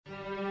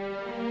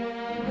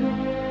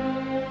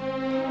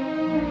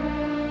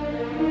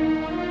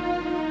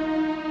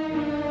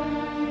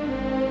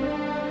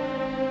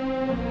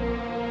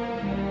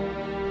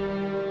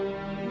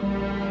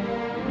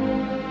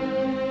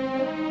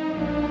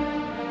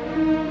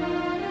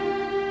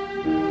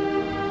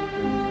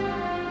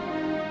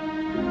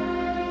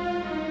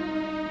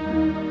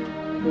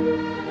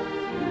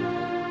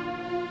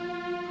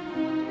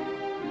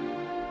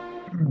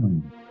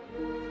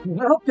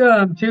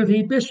Welcome to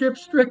the Bishop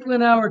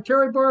Strickland Hour.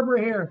 Terry Barber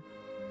here.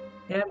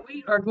 And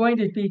we are going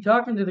to be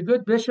talking to the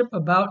good bishop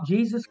about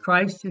Jesus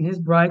Christ and his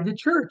bride, the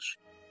church.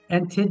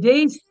 And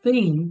today's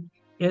theme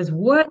is,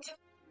 what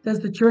does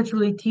the church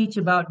really teach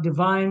about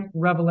divine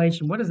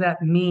revelation? What does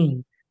that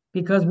mean?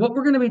 Because what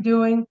we're going to be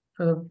doing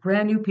for the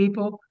brand new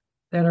people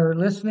that are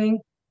listening,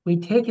 we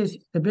take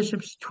the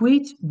bishop's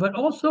tweets, but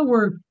also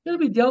we're going to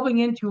be delving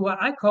into what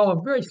I call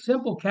a very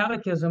simple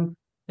catechism.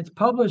 It's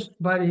published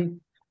by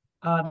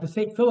the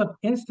St. Philip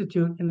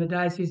Institute in the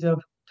Diocese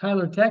of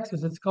Tyler,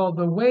 Texas. It's called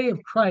The Way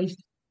of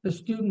Christ, the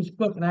Student's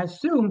Book. And I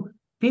assume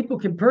people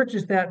can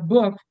purchase that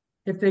book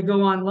if they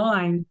go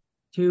online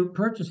to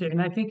purchase it.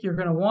 And I think you're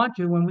going to want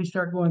to when we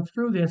start going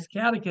through this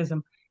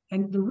catechism.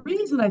 And the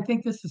reason I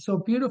think this is so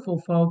beautiful,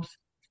 folks,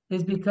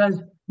 is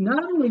because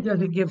not only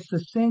does it give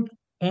succinct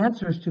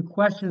answers to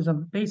questions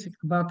of basic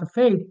about the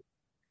faith,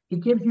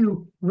 it gives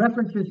you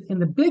references in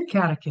the big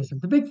catechism,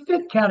 the big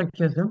thick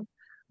catechism,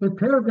 with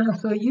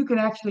paragraphs so that you can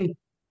actually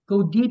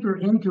go deeper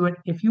into it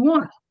if you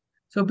want.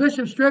 So,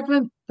 Bishop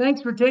Strickland,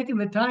 thanks for taking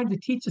the time to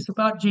teach us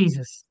about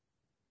Jesus.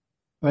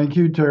 Thank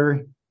you,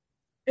 Terry.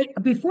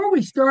 Before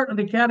we start on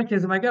the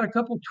catechism, I got a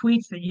couple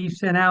tweets that you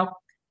sent out.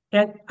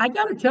 And I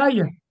got to tell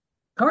you,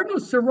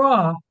 Cardinal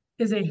Sarah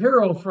is a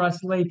hero for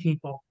us lay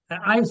people.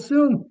 I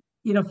assume,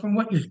 from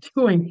what you're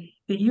doing,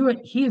 that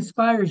he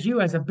inspires you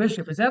as a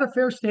bishop. Is that a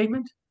fair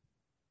statement?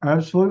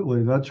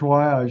 Absolutely. That's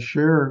why I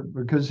share,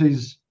 because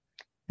he's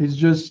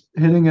just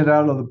hitting it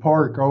out of the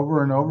park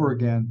over and over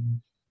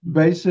again.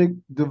 Basic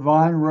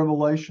divine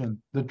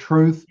revelation, the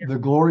truth, the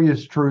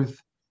glorious truth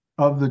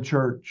of the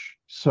church.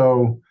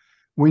 So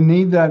we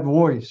need that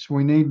voice.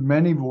 We need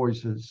many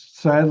voices.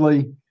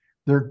 Sadly,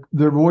 their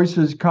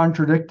voices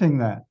contradicting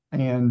that.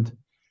 And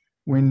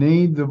we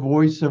need the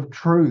voice of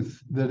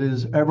truth that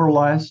is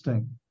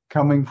everlasting,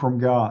 coming from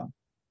God.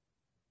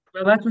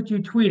 Well, that's what you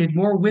tweeted.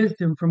 More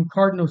wisdom from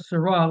Cardinal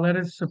Sarah. Let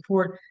us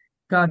support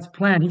God's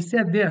plan. He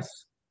said this.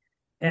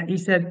 And he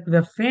said,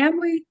 the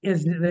family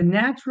is the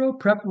natural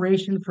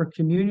preparation for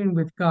communion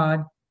with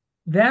God.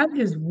 That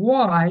is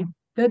why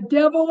the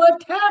devil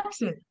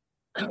attacks it.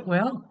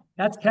 Well,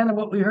 that's kind of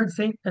what we heard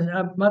Saint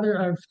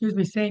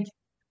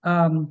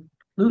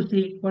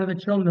Lucy, one of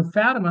the children of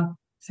Fatima,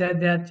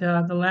 said that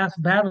the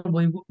last battle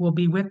will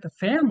be with the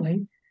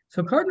family.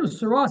 So Cardinal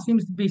Sarah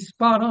seems to be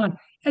spot on.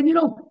 And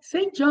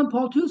St. John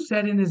Paul II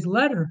said in his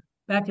letter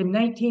back in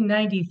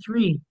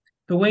 1993,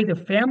 the way the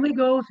family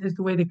goes is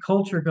the way the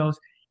culture goes.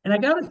 And I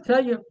got to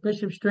tell you,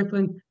 Bishop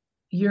Strickland,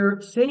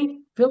 your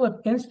St. Philip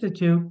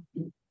Institute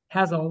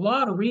has a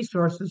lot of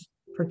resources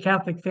for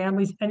Catholic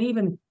families and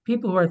even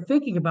people who are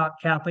thinking about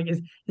Catholic.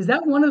 Is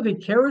that one of the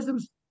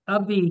charisms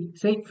of the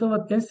St.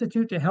 Philip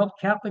Institute, to help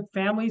Catholic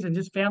families and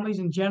just families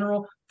in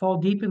general fall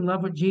deep in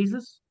love with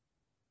Jesus?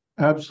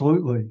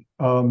 Absolutely.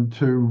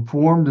 To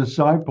form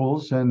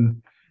disciples, and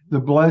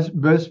the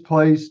best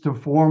place to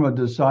form a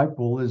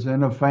disciple is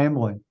in a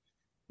family.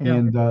 Yeah.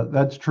 And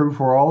that's true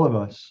for all of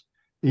us.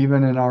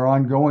 Even in our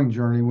ongoing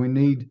journey, we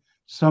need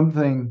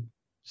something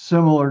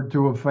similar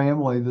to a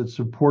family that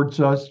supports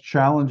us,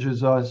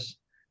 challenges us,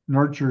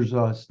 nurtures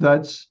us.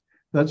 That's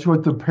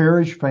what the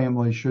parish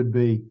family should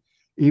be,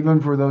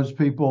 even for those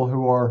people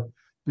who are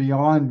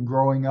beyond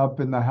growing up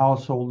in the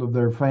household of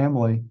their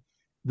family.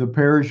 The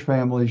parish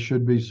family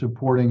should be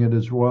supporting it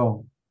as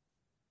well.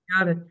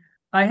 Got it.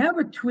 I have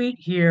a tweet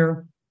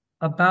here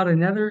about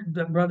another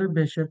brother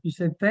bishop. You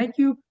said, thank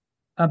you,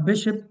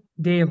 Bishop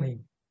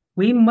Daly.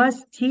 We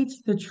must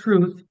teach the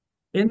truth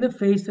in the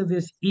face of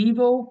this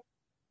evil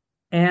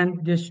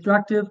and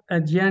destructive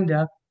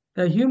agenda.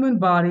 The human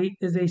body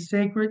is a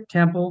sacred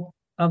temple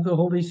of the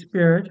Holy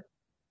Spirit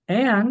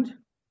and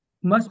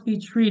must be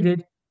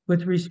treated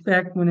with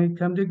respect when it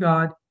comes to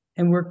God,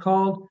 and we're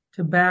called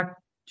to back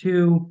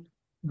to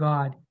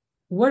God.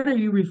 What are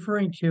you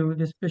referring to,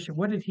 this bishop?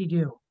 What did he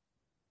do?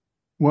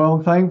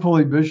 Well,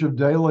 thankfully, Bishop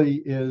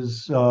Daly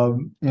is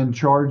in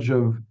charge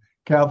of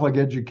Catholic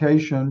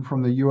education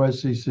from the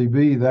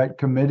USCCB, that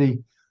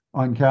committee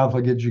on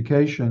Catholic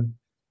education.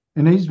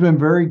 And he's been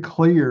very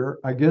clear.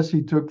 I guess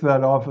he took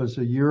that office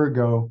a year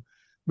ago,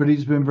 but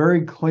he's been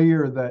very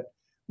clear that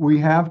we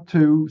have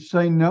to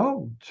say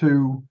no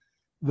to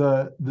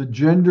the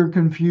gender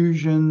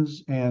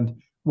confusions and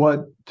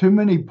what too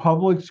many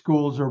public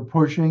schools are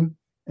pushing,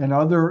 and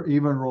other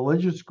even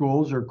religious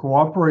schools are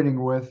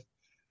cooperating with.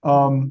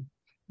 The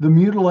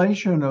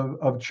mutilation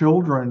of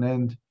children,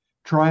 and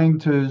trying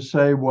to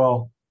say,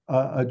 well,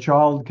 a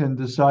child can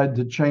decide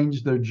to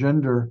change their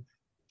gender,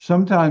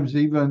 sometimes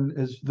even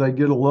as they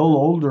get a little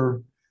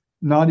older,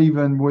 not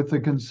even with the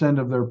consent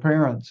of their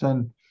parents.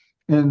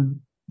 And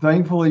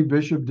thankfully,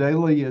 Bishop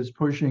Daly is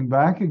pushing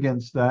back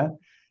against that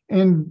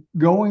and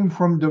going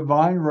from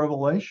divine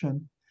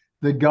revelation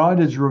that God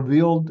has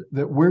revealed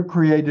that we're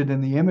created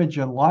in the image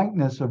and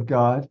likeness of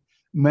God,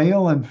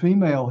 male and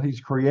female, he's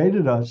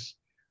created us.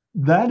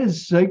 That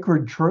is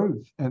sacred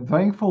truth. And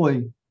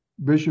thankfully,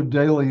 Bishop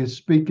Daly is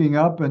speaking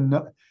up and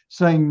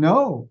saying,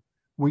 no,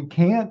 we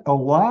can't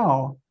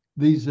allow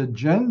these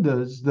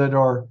agendas that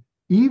are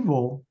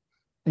evil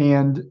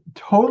and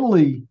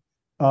totally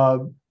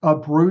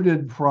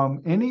uprooted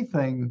from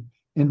anything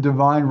in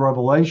divine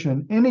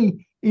revelation,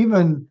 any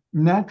even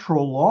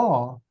natural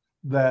law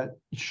that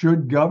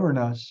should govern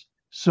us.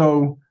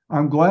 So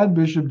I'm glad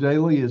Bishop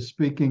Daly is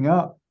speaking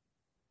up.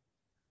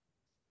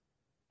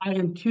 I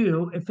am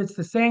too. If it's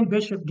the same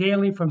Bishop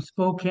Daly from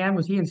Spokane,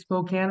 was he in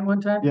Spokane at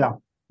one time? Yeah.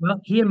 Well,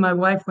 he and my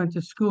wife went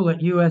to school at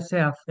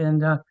USF,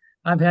 and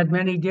I've had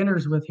many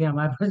dinners with him.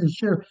 I wasn't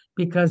sure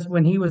because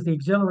when he was the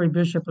auxiliary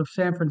bishop of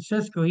San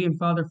Francisco, he and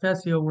Father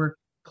Fessio were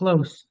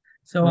close.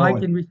 So I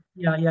Really? can,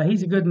 yeah,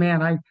 he's a good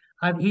man.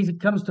 He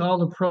comes to all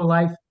the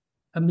pro-life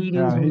meetings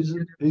Yeah, when we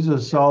he's a yeah.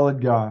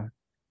 solid guy.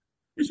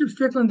 Bishop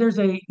Strickland, there's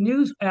a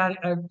news ad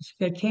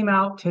that came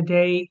out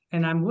today,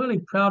 and I'm really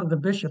proud of the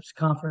bishops'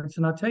 conference,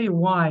 and I'll tell you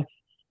why.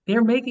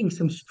 They're making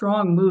some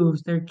strong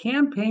moves. Their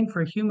campaign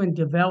for human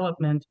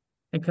development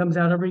that comes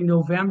out every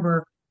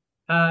November,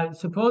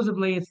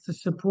 supposedly it's to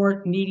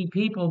support needy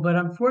people, but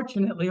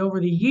unfortunately, over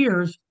the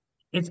years,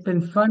 it's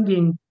been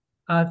funding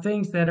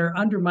things that are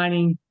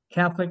undermining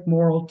Catholic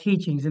moral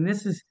teachings, and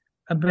this has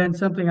been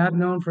something I've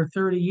known for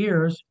 30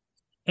 years.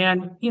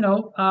 And,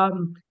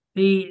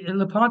 the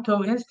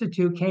Lepanto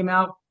Institute came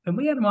out, and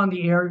we had them on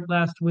the air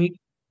last week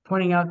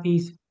pointing out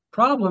these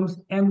problems.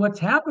 And what's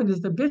happened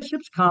is the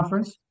bishops'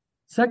 conference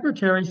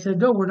secretary said,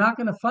 no, we're not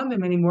going to fund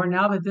them anymore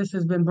now that this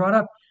has been brought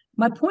up.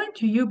 My point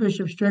to you,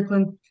 Bishop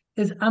Strickland,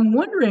 is I'm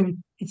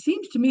wondering, it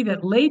seems to me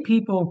that lay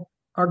people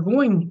are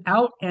going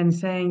out and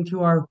saying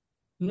to our,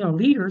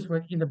 leaders,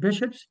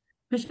 bishops,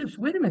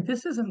 wait a minute,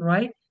 this isn't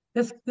right.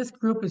 This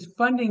group is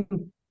funding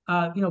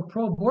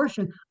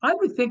pro-abortion. I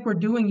would think we're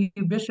doing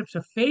you bishops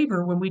a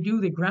favor when we do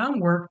the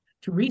groundwork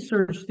to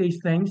research these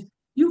things.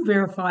 You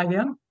verify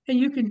them, and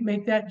you can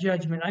make that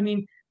judgment. I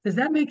mean, does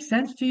that make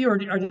sense to you, or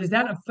does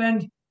that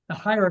offend the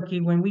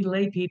hierarchy when we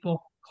lay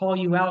people call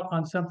you out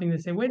on something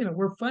that say, "Wait a minute,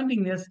 we're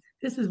funding this.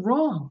 This is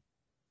wrong."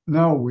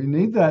 No, we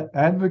need that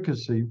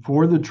advocacy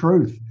for the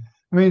truth.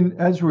 I mean,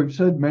 as we've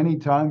said many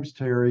times,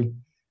 Terry,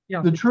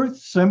 Yeah. the truth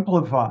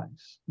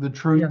simplifies, the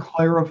truth Yes.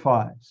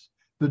 clarifies,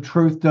 the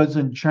truth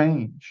doesn't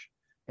change.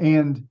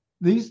 And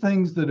these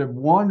things that have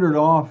wandered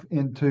off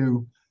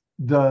into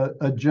the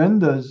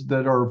agendas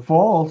that are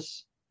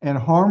false and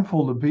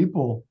harmful to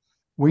people,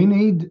 we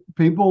need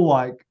people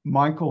like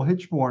Michael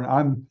Hitchborn.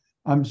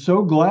 I'm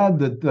so glad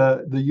that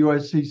the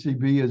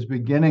USCCB is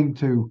beginning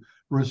to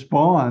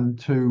respond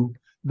to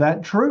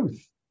that truth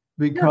Yes.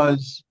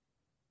 because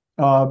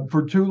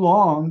for too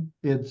long,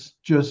 it's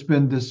just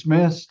been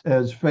dismissed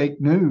as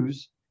fake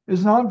news.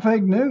 It's not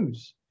fake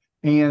news.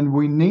 And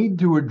we need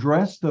to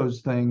address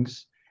those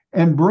things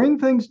and bring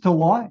things to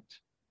light.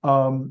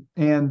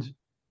 And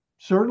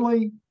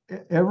certainly,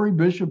 every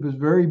bishop is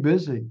very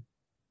busy.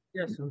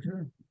 Yes. So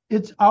sure.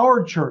 It's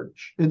our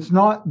church. It's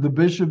not the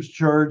bishop's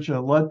church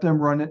and let them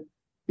run it.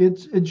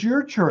 It's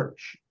your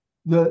church.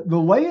 The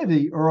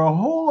laity are a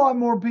whole lot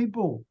more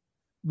people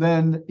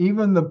than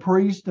even the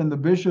priest and the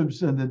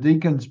bishops and the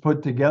deacons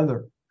put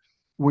together.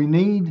 We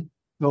need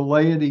the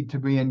laity to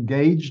be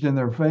engaged in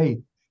their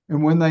faith.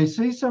 And when they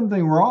see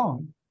something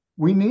wrong,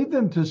 we need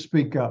them to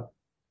speak up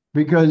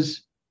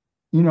because,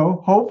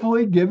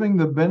 hopefully giving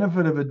the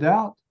benefit of a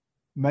doubt,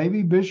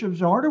 maybe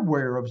bishops aren't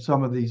aware of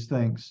some of these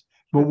things.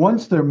 But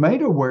once they're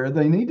made aware,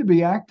 they need to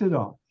be acted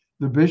on.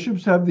 The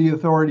bishops have the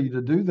authority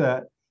to do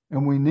that.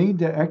 And we need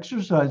to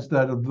exercise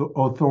that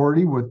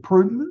authority with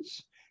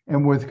prudence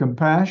and with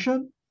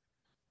compassion.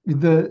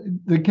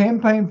 The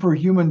campaign for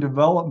human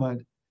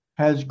development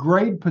has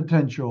great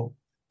potential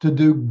to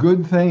do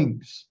good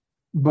things,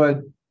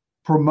 but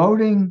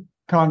promoting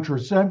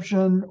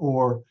contraception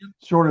or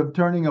sort of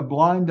turning a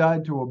blind eye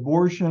to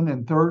abortion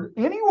and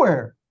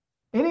anywhere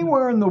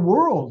in the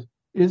world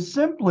is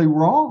simply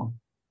wrong.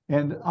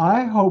 And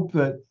I hope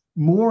that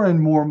more and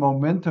more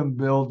momentum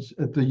builds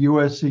at the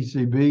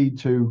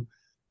USCCB to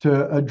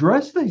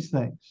address these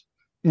things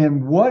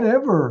in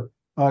whatever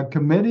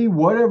committee,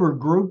 whatever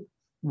group,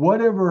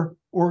 whatever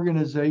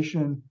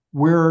organization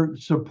we're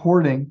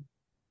supporting.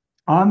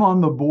 I'm on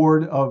the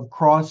board of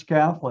Cross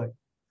Catholic,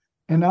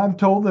 and I've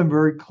told them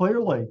very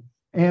clearly.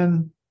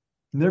 And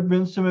there have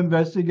been some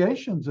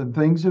investigations, and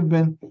things have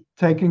been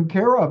taken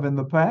care of in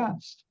the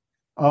past.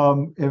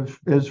 If,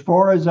 as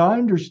far as I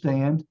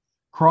understand,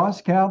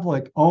 Cross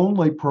Catholic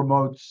only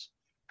promotes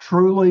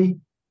truly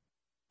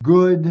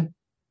good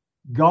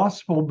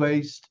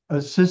gospel-based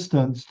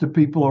assistance to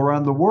people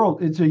around the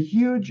world. It's a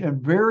huge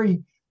and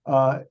very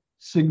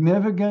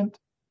significant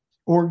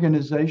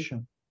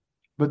organization.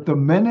 But the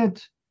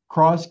minute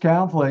Cross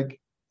Catholic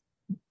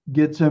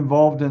gets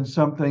involved in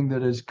something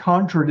that is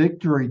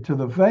contradictory to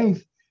the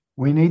faith,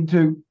 we need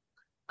to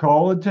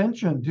call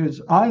attention to it.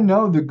 I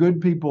know the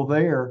good people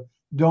there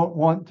don't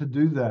want to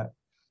do that.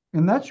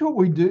 And that's what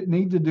we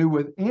need to do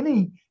with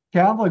any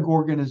Catholic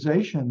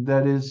organization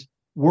that is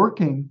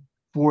working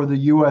for the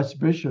U.S.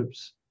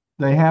 bishops.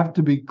 They have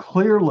to be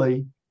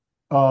clearly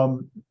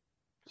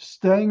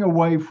staying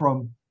away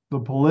from the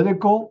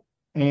political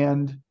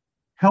and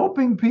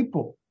helping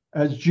people.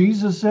 As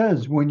Jesus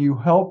says, when you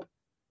help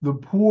the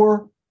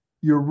poor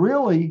you're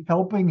really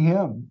helping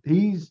him.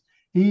 He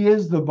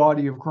is the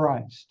body of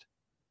Christ.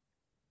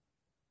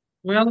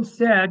 Well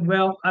said.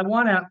 Well, I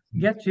want to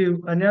get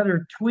to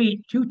another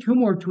tweet, two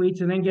more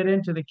tweets, and then get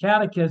into the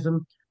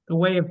catechism, the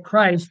way of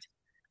Christ.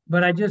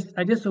 But I just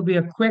will be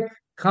a quick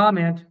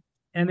comment,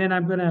 and then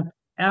I'm going to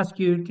ask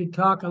you to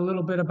talk a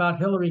little bit about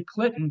Hillary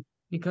Clinton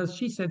because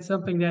she said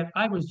something that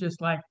I was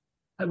just like,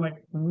 I went,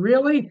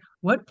 really?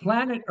 What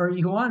planet are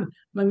you on?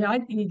 I mean, I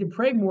need to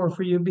pray more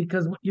for you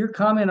because your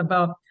comment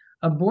about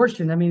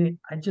abortion, I mean,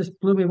 it just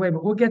blew me away.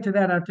 But we'll get to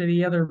that after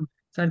the other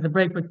side of the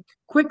break. But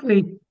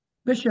quickly,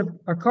 Bishop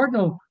or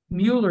Cardinal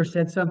Mueller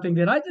said something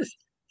that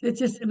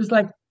it was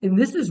like, and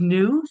this is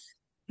news.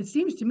 It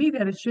seems to me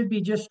that it should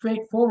be just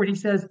straightforward. He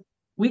says,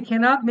 we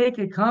cannot make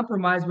a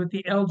compromise with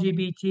the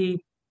LGBT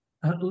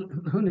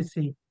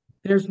lunacy.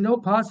 There's no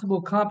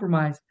possible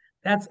compromise.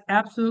 That's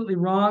absolutely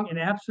wrong and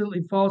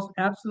absolutely false,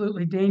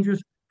 absolutely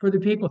dangerous for the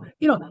people.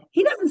 He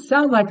doesn't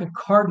sound like a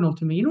cardinal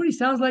to me. You know what he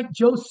sounds like?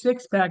 Joe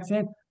Sixpack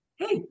saying,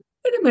 hey,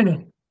 wait a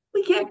minute.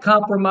 We can't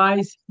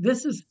compromise.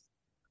 This is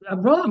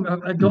wrong.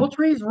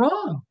 Adultery is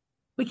wrong.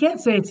 We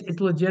can't say it's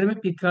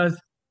legitimate because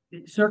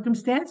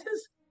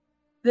circumstances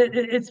that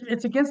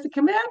it's against the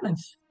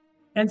commandments.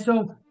 And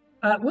so,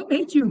 what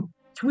made you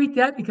tweet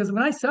that? Because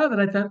when I saw that,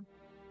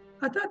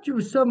 I thought you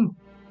were some,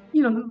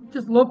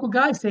 just local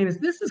guy saying this.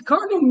 This is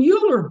Cardinal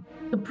Mueller,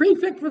 the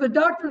prefect for the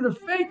Doctrine of the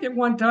Faith. At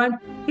one time,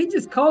 he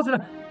just calls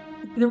it.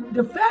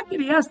 The fact that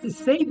he has to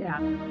say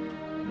that,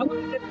 I want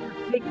to get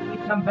your take when we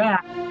come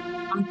back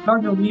on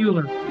Cardinal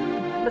Mueller.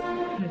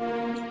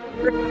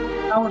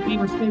 Howard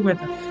Beaver, stay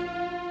with us.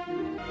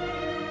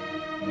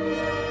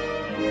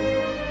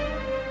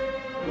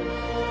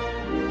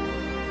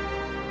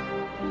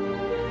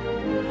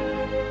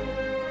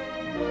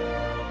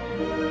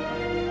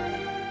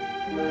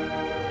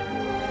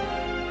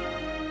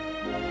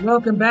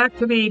 Welcome back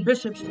to the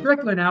Bishop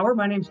Strickland Hour.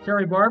 My name's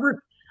Terry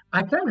Barber.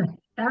 I kind of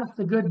asked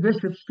the good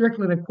Bishop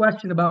Strickland a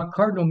question about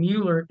Cardinal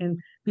Mueller, and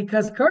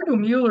because Cardinal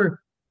Mueller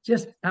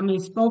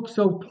spoke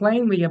so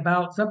plainly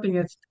about something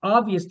that's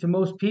obvious to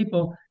most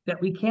people that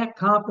we can't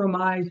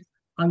compromise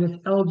on this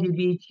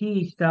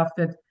LGBT stuff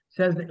that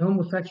says that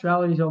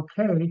homosexuality is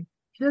okay.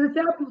 He said it's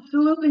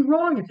absolutely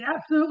wrong. It's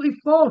absolutely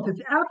false.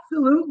 It's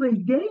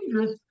absolutely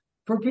dangerous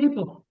for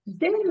people. It's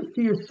dangerous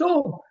to your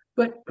soul.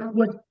 But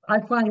what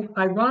I find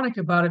ironic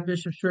about it,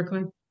 Bishop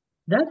Strickland,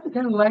 that's the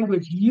kind of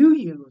language you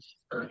use,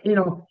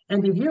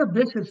 and to hear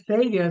Bishop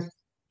say this,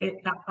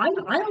 I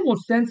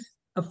almost sense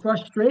a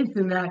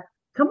frustration that,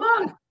 come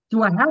on,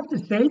 do I have to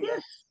say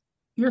this?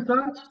 Your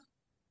thoughts?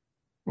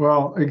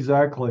 Well,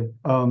 exactly.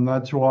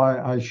 That's why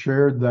I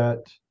shared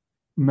that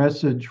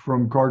message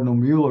from Cardinal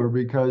Mueller,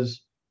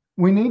 because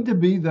we need to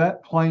be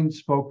that plain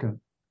spoken.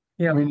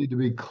 Yeah. We need to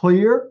be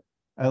clear,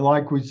 and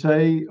like we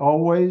say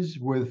always,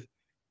 with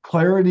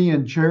clarity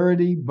and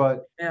charity,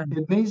 but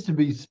it needs to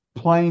be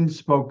plain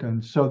spoken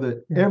so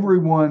that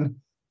everyone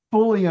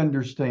fully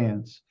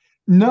understands.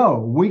 No,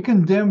 we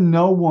condemn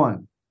no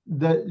one.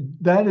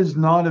 That is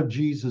not of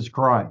Jesus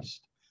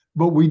Christ.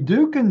 But we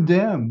do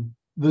condemn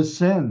the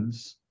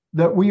sins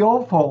that we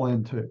all fall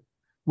into.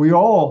 We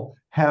all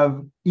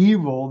have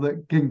evil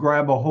that can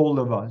grab a hold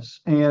of us.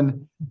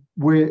 And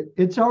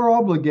it's our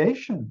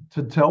obligation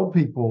to tell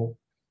people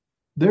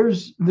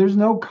there's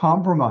no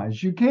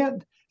compromise. You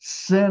can't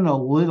sin a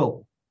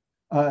little.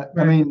 Right.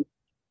 I mean,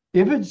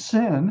 if it's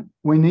sin,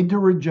 we need to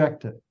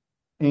reject it.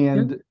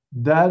 And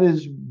that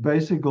is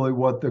basically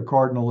what the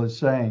cardinal is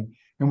saying.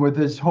 And with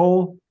this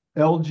whole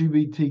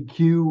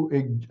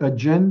LGBTQ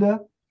agenda,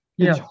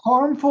 it's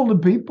harmful to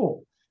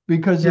people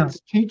because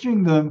it's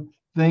teaching them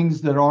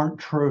things that aren't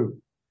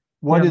true.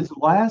 What is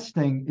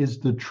lasting is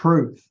the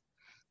truth.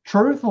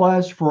 Truth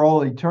lasts for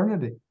all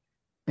eternity.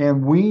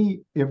 And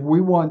if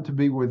we want to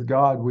be with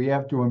God, we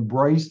have to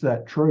embrace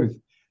that truth.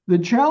 The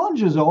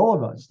challenge is all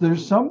of us.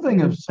 There's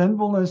something of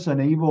sinfulness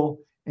and evil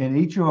in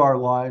each of our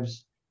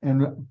lives.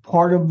 And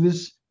part of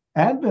this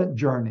Advent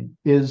journey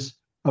is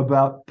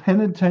about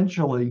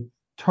penitentially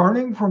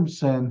turning from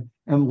sin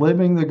and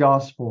living the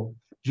gospel,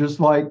 just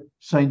like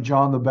St.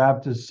 John the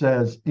Baptist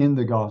says in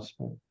the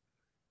gospel.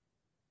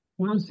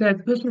 Well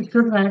said. Mr.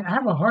 Strickland, I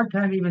have a hard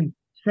time even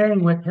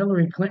saying what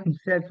Hillary Clinton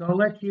said, so I'll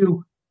let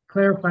you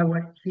clarify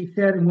what she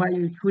said and why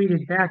you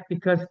tweeted back,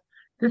 because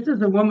this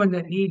is a woman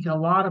that needs a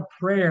lot of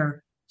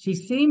prayer. She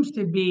seems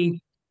to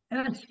be,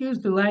 and excuse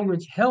the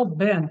language,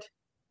 hell-bent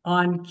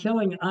on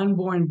killing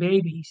unborn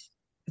babies.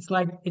 It's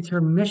like it's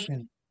her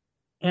mission.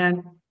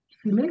 And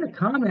she made a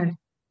comment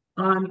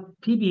on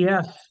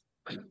PBS.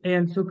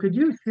 And so could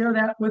you share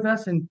that with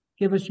us and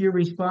give us your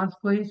response,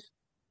 please?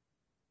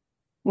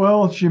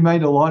 Well, she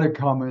made a lot of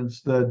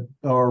comments that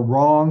are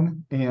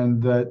wrong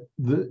and that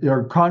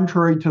are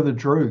contrary to the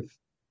truth.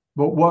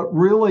 But what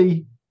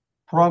really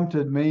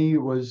prompted me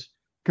was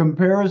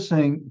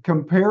comparing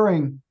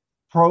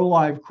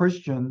pro-life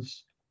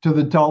Christians to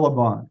the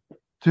Taliban,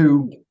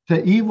 to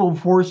evil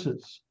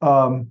forces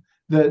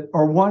that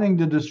are wanting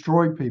to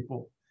destroy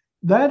people.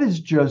 That is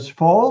just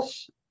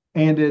false,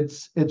 and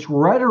it's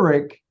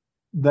rhetoric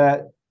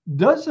that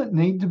doesn't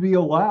need to be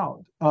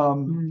allowed.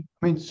 Mm.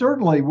 I mean,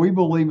 certainly we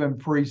believe in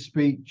free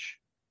speech,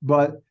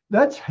 but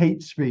that's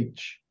hate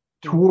speech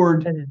Yeah.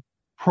 toward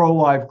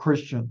pro-life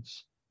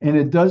Christians, and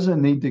it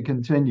doesn't need to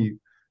continue.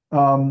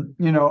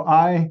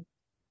 I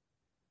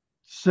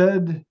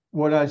said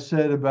what I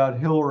said about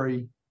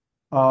Hillary,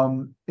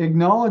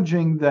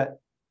 acknowledging that,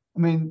 I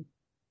mean,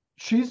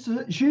 she's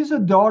a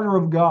daughter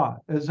of God,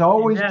 as I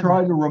always Amen.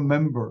 try to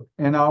remember,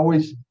 and I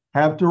always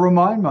have to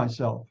remind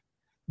myself.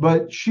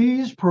 But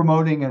she's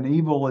promoting an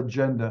evil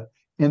agenda.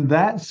 In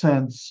that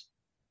sense,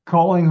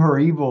 calling her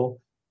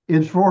evil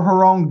is for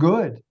her own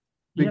good,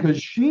 because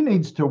Yes. she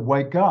needs to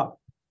wake up.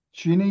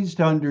 She needs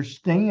to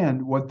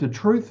understand what the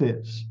truth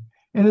is.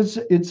 And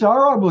it's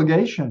our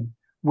obligation,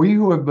 we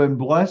who have been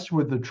blessed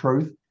with the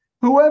truth,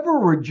 whoever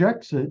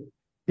rejects it,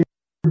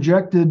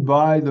 rejected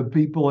by the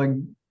people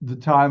in the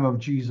time of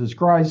Jesus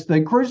Christ.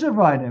 They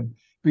crucified him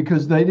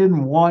because they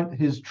didn't want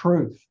his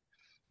truth.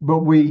 But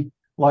we,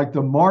 like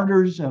the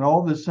martyrs and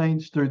all the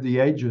saints through the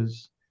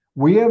ages,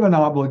 we have an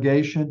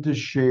obligation to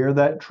share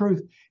that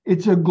truth.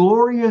 It's a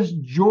glorious,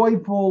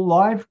 joyful,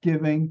 life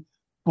giving,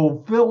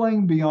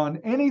 fulfilling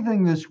beyond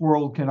anything this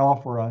world can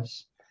offer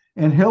us.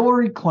 And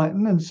Hillary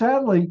Clinton, and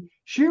sadly,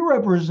 she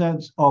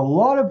represents a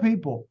lot of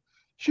people.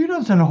 She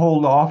doesn't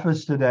hold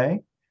office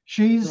today.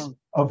 She's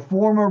a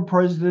former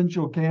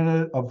presidential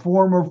candidate, a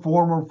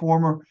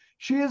former.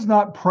 She is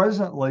not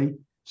presently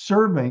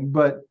serving,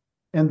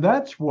 and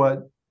that's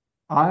what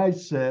I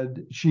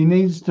said. She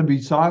needs to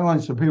be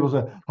silenced. So people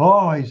say,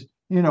 "Oh,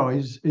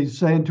 he's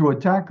saying to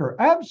attack her."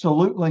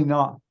 Absolutely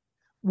not.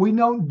 We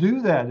don't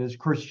do that as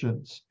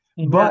Christians.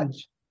 Amen. But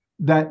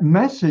that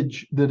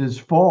message that is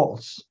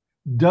false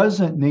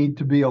doesn't need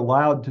to be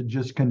allowed to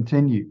just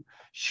continue.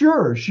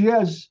 Sure, she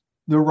has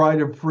the right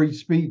of free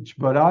speech,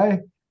 but I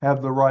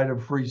have the right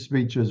of free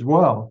speech as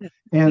well.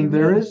 And Amen.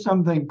 there is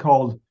something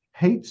called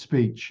hate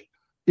speech.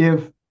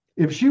 If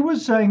she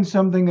was saying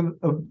something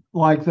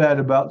like that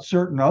about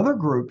certain other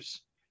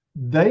groups,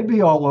 they'd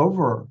be all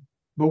over her.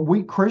 But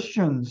we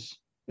Christians,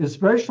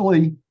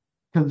 especially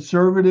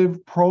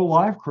conservative,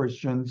 pro-life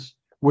Christians,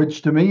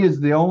 which to me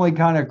is the only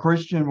kind of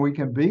Christian we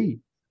can be,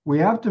 we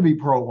have to be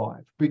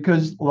pro-life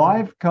because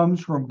life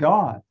comes from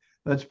God.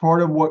 That's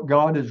part of what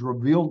God has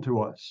revealed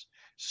to us.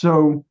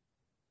 So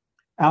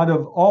out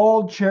of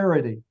all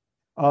charity,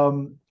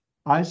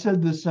 I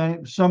said the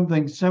same,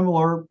 something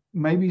similar,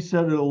 maybe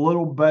said it a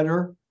little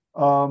better,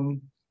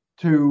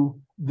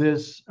 to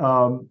this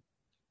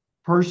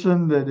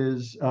person that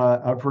is,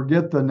 I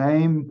forget the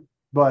name,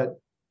 but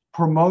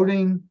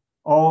promoting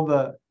all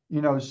the,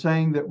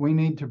 saying that we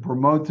need to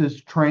promote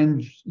this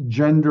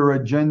transgender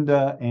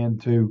agenda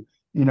and to,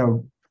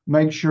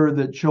 make sure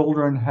that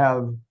children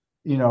have,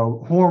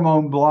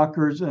 hormone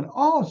blockers and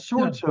all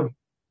sorts of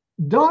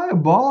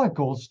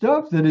diabolical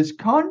stuff that is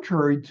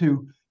contrary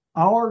to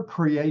our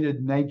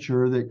created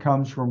nature that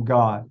comes from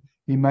God.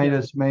 He made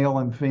us male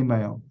and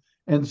female.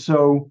 And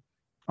so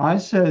I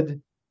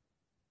said,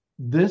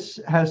 this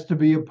has to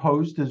be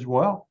opposed as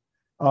well.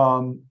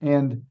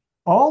 And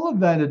all of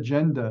that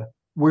agenda,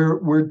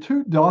 we're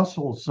too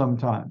docile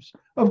sometimes.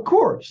 Of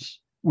course,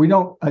 we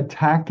don't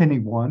attack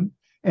anyone.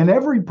 And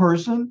every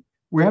person,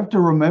 we have to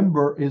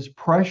remember, is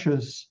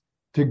precious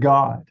to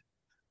God.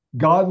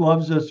 God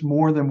loves us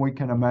more than we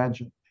can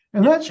imagine.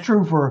 And that's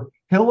true for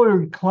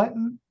Hillary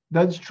Clinton.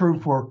 That's true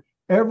for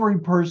every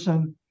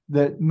person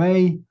that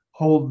may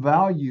hold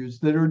values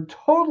that are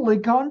totally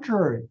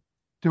contrary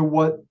to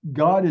what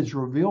God has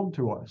revealed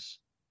to us.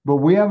 But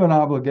we have an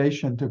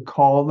obligation to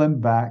call them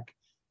back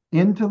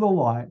into the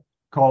light,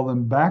 call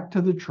them back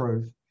to the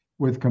truth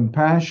with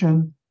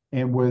compassion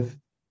and with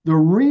the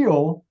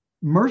real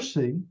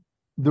mercy,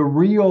 the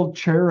real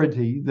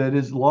charity that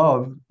is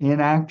love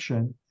in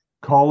action,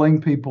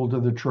 calling people to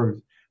the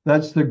truth.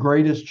 That's the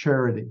greatest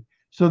charity.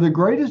 So the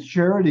greatest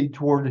charity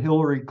toward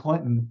Hillary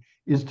Clinton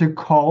is to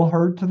call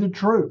her to the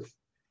truth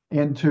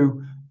and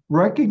to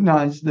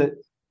recognize that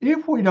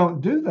if we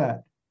don't do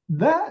that,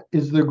 that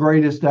is the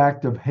greatest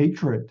act of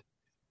hatred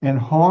and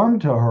harm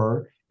to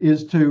her,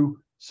 is to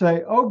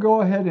say, oh,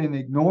 go ahead and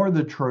ignore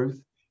the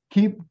truth,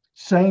 keep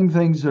saying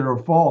things that are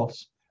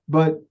false.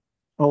 But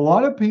a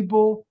lot of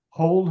people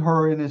hold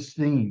her in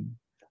esteem.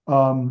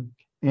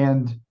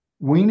 And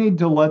we need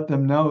to let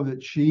them know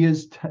that she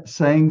is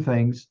saying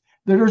things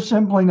that are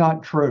simply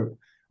not true.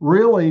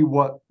 Really,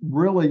 what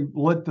really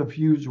lit the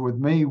fuse with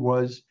me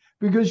was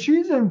because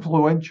she's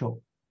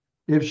influential.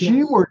 If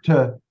she were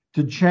to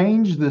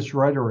change this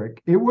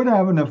rhetoric, it would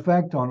have an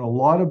effect on a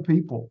lot of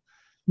people.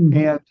 Mm-hmm.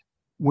 And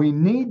we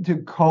need to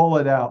call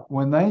it out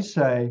when they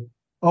say,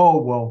 oh,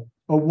 well,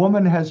 a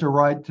woman has a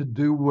right to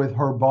do with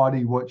her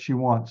body what she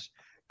wants.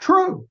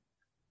 True.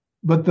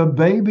 But the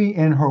baby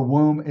in her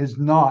womb is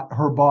not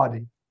her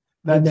body.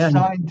 That's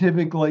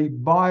scientifically,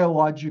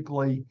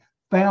 biologically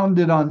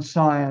founded on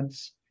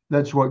science.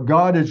 That's what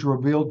God has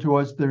revealed to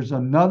us. There's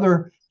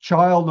another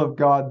child of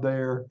God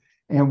there,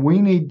 and we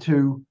need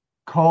to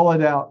call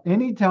it out.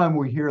 Anytime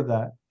we hear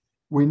that,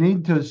 we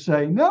need to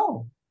say,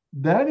 no,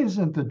 that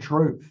isn't the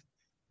truth.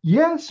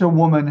 Yes, a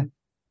woman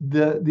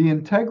the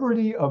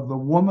integrity of the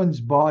woman's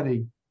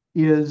body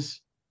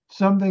is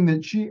something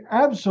that she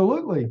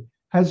absolutely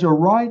has a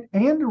right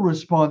and a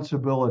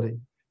responsibility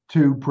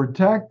to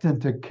protect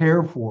and to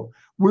care for.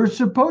 We're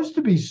supposed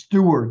to be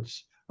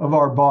stewards of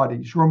our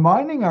bodies,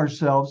 reminding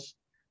ourselves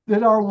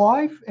that our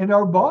life and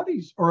our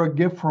bodies are a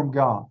gift from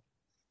God.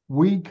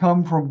 We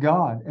come from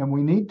God, and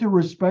we need to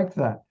respect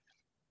that.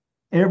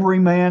 Every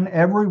man,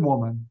 every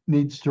woman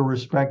needs to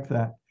respect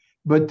that.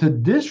 But to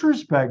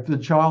disrespect the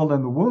child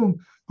in the womb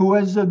who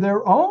has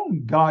their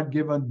own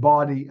God-given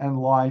body and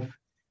life,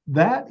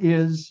 that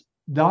is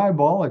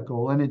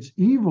diabolical and it's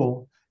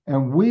evil.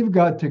 And we've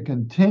got to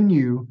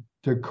continue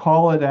to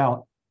call it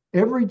out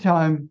every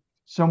time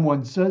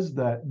someone says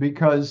that,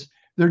 because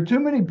there are too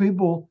many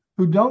people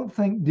who don't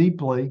think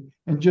deeply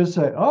and just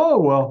say, oh,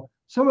 well,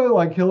 somebody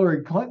like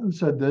Hillary Clinton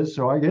said this,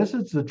 so I guess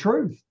it's the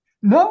truth.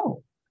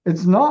 No,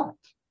 it's not.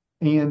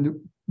 And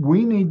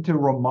we need to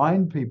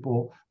remind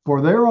people,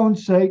 for their own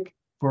sake,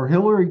 for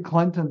Hillary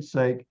Clinton's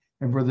sake,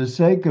 and for the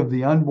sake of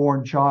the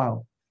unborn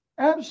child.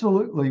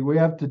 Absolutely, we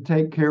have to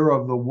take care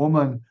of the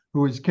woman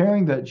who is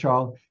carrying that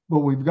child. But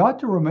we've got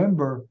to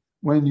remember,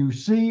 when you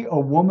see a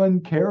woman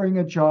carrying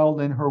a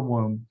child in her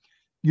womb,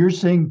 you're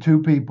seeing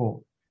two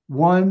people.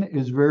 One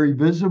is very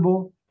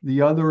visible,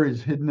 the other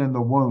is hidden in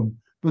the womb.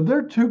 But there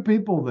are two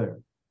people there.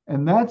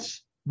 And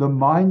that's the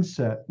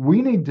mindset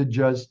we need to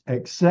just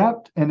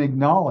accept and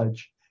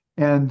acknowledge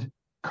and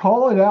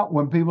call it out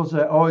when people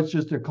say, oh, it's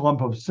just a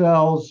clump of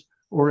cells,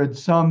 or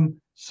it's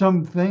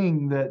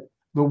something that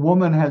the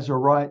woman has a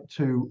right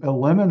to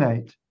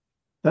eliminate.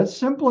 That's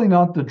simply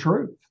not the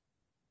truth.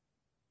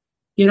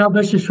 You know,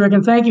 Bishop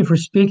Strickland, thank you for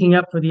speaking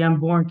up for the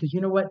unborn, because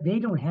you know what? They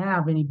don't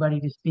have anybody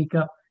to speak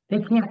up. They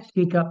can't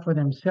speak up for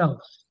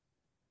themselves.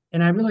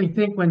 And I really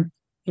think when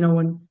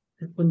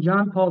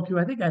John Paul II,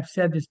 I think I've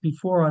said this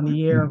before on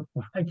the air,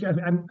 I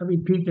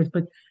repeat this,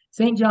 but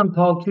St. John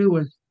Paul II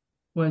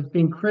was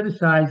being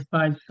criticized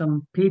by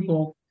some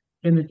people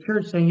in the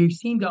church, saying you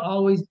seem to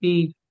always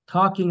be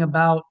talking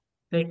about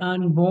the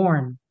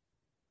unborn,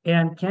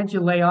 and can't you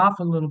lay off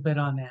a little bit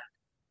on that?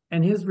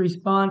 And his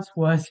response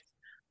was,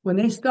 when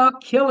they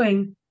stop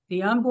killing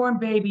the unborn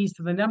babies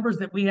to the numbers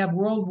that we have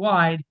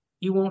worldwide,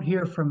 you won't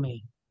hear from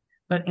me.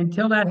 But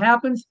until that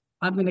happens,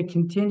 I'm going to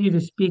continue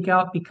to speak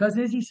out, because,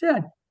 as he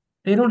said,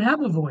 they don't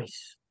have a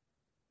voice.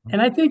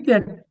 And I think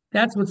that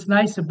that's what's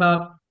nice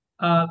about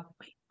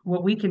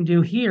what we can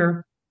do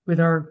here with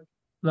our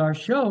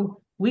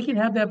show. We can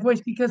have that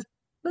voice, because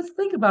let's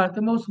think about it.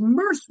 The most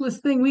merciless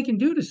thing we can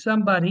do to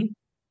somebody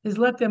is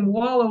let them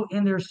wallow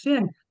in their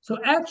sin. So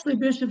actually,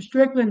 Bishop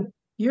Strickland,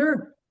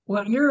 you're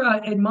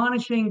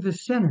admonishing the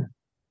sinner.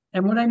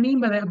 And what I mean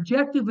by that,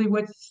 objectively,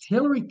 what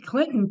Hillary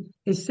Clinton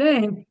is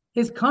saying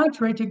is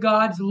contrary to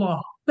God's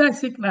law.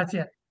 That's it. That's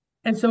it.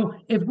 And so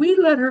if we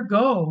let her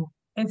go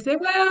and say,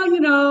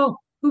 well,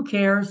 who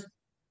cares?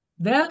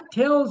 That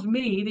tells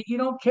me that you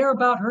don't care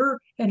about her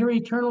and her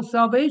eternal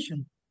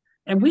salvation.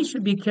 And we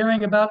should be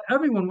caring about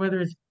everyone, whether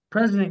it's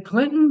President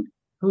Clinton,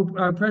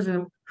 whoever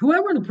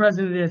the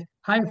president is,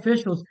 high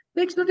officials,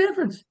 makes no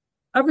difference.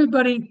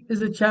 Everybody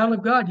is a child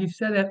of God. You've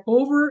said that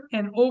over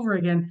and over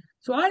again.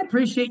 So I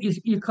appreciate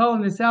you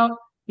calling this out,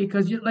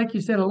 because, like you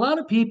said, a lot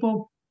of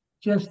people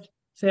just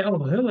say,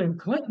 oh, Hillary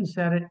Clinton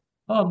said it.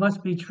 Oh, it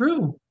must be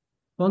true.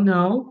 Well,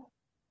 no.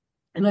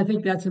 And I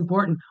think that's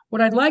important.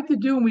 What I'd like to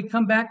do when we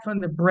come back from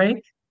the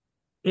break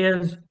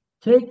is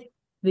take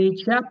the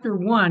chapter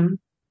 1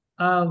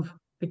 of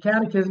the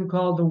Catechism,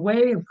 called The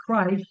Way of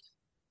Christ.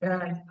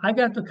 I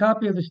got the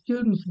copy of the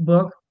student's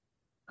book.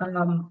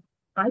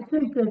 I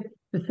think that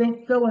the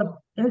St. Philip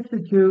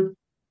Institute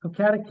of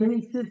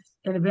Catechesis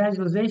and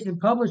Evangelization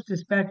published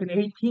this back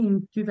in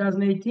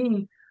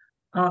 2018.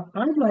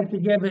 I'd like to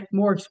give it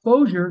more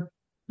exposure,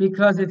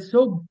 because it's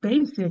so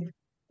basic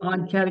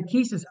on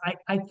catechesis.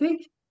 I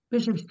think,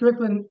 Bishop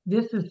Strickland,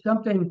 this is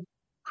something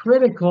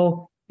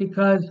critical,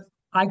 because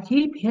I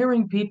keep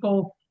hearing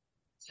people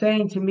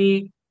saying to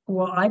me,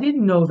 well, I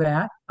didn't know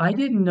that. I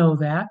didn't know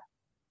that.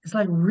 It's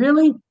like,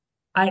 really?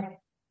 I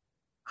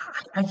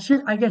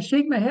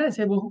shake my head and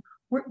say, well,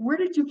 where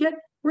did you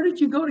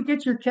go to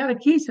get your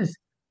catechesis?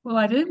 Well,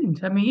 I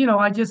didn't. I mean,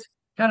 I just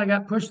kind of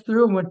got pushed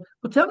through and went,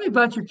 well, tell me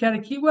about your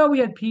catechesis. Well, we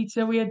had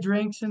pizza, we had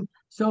drinks and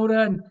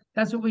soda, and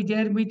that's what we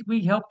did.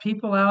 We helped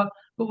people out,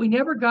 but we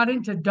never got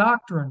into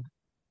doctrine.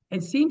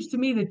 It seems to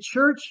me the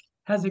church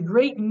has a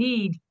great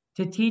need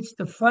to teach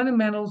the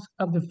fundamentals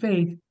of the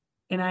faith.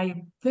 And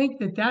I think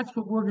that that's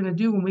what we're going to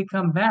do when we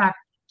come back,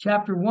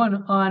 chapter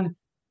 1 on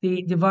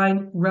the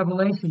divine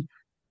revelation.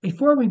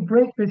 Before we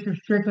break, Bishop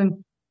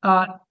Strickland,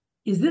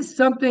 is this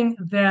something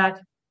that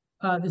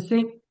the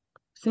St.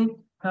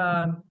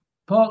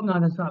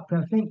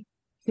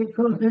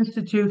 Philip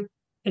Institute,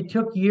 it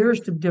took years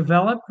to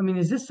develop? I mean,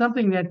 is this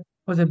something that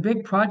was a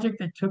big project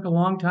that took a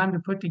long time to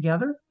put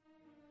together?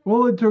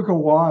 Well, it took a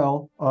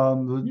while.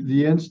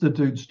 The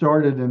Institute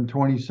started in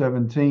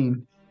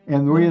 2017,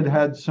 and we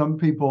had some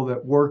people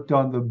that worked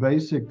on the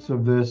basics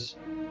of this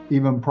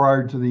even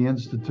prior to the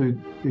Institute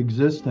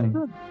existing.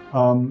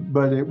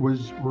 But it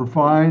was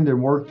refined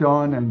and worked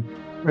on, and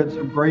We had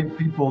some great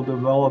people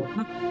develop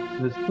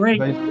this Great.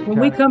 basic When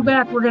we come catechism.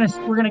 back,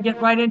 we're gonna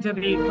get right into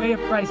the Way of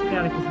Christ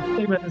Catechism.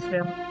 Stay with us,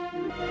 family.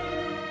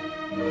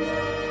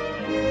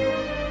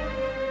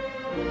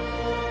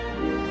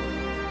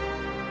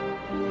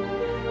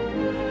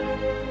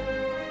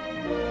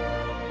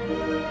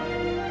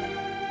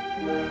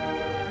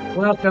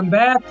 Welcome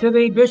back to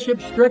the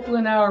Bishop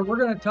Strickland Hour. We're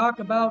going to talk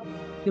about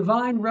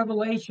divine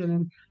revelation.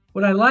 And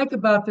what I like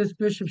about this,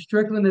 Bishop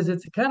Strickland, is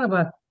it's a kind of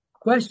a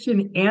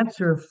question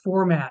answer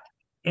format.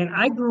 And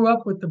I grew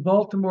up with the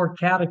Baltimore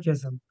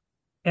Catechism.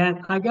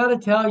 And I got to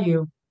tell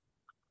you,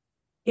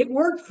 it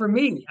worked for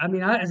me. I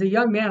mean, as a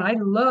young man, I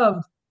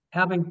loved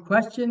having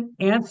question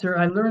answer.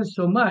 I learned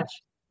so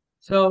much.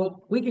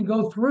 So we can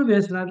go through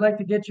this, and I'd like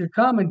to get your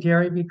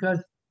commentary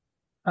because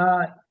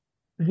uh,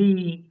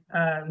 the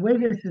way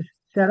this is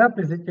set up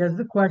is it does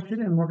the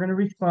question, and we're going to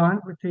respond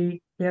with the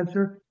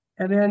answer.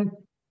 And then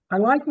I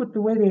like what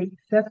the way they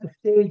set the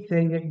stage,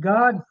 saying that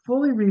God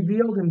fully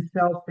revealed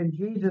himself in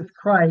Jesus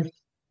Christ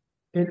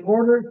in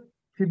order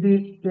to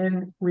be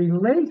in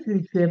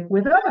relationship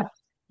with us,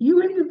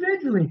 you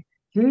individually.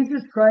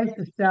 Jesus Christ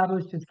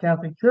established his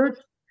Catholic Church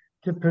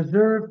to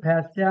preserve,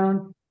 pass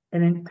down,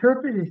 and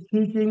interpret his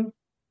teaching.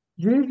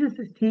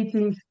 Jesus'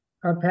 teachings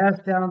are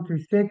passed down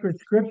through sacred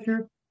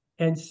scripture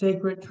and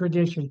sacred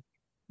tradition.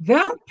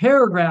 That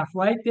paragraph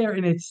right there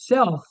in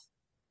itself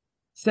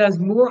says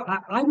more.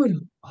 I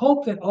would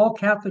hope that all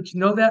Catholics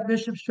know that,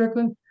 Bishop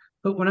Strickland,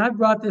 but when I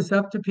brought this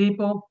up to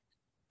people,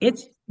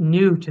 it's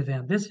new to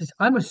them.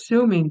 I'm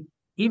assuming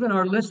even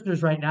our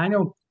listeners right now, I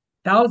know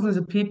thousands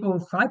of people,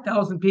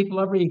 5,000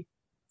 people every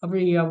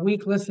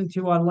week listen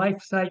to on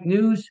LifeSite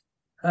News,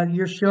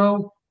 your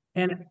show.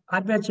 And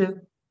I bet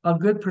you a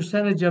good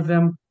percentage of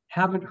them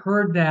haven't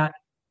heard that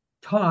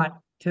taught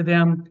to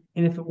them.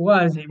 And if it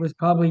was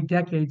probably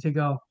decades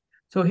ago.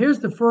 So here's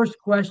the first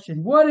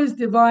question. What is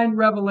divine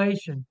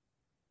revelation?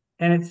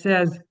 And it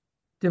says,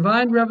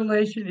 divine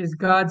revelation is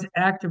God's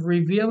act of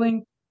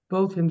revealing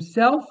both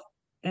himself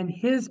and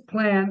his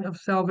plan of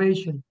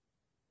salvation.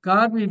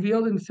 God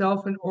revealed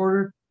himself in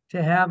order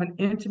to have an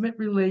intimate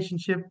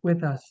relationship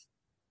with us.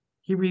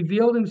 He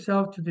revealed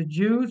himself to the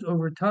Jews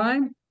over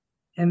time,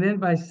 and then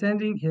by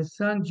sending his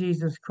son,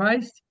 Jesus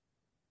Christ.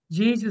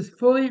 Jesus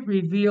fully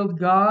revealed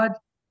God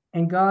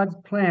and God's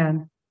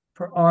plan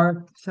for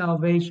our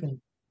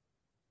salvation.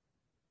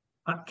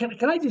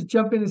 Can I just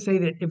jump in and say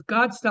that if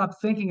God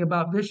stopped thinking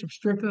about Bishop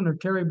Strickland or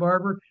Terry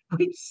Barber,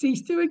 we'd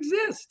cease to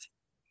exist.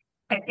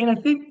 And I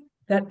think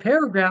that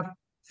paragraph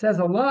says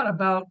a lot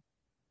about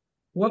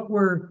what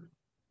we're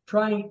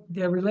trying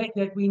to relate,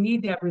 that we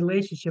need that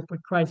relationship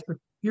with Christ. But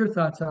your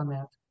thoughts on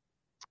that?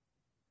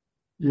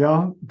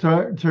 Yeah,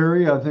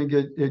 Terry, I think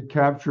it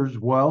captures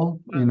well,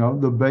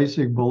 the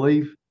basic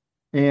belief.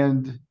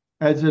 And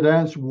as it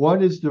asks,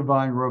 what is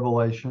divine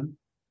revelation?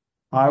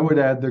 I would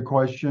add the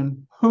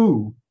question,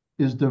 who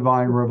is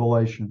divine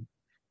revelation?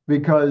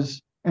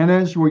 Because, and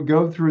as we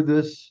go through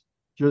this,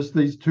 just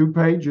these 2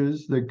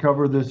 pages that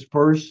cover this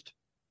first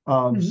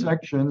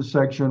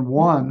section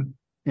 1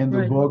 in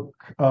the book,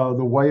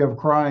 The Way of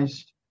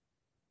Christ,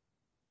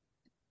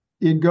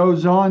 it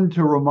goes on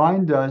to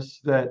remind us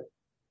that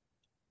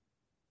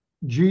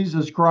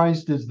Jesus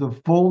Christ is the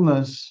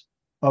fullness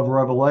of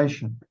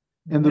revelation.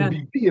 And the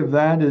beauty of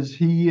that is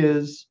he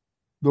is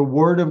the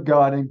Word of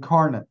God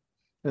incarnate,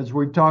 as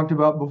we've talked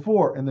about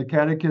before. And the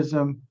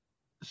Catechism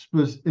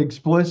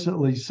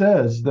explicitly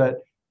says that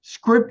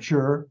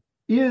Scripture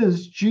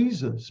is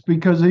Jesus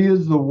because he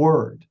is the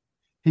Word.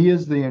 He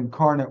is the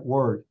incarnate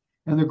Word.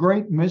 And the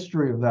great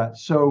mystery of that.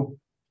 So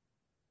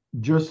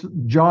just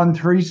John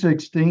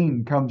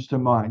 3:16 comes to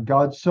mind.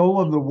 God so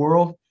loved the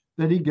world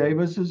that he gave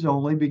us his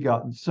only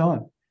begotten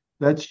Son.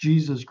 That's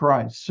Jesus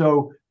Christ.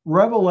 So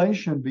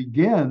revelation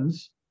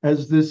begins,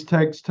 as this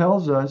text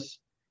tells us,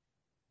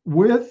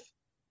 with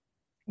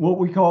what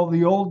we call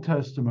the Old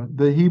Testament,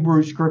 the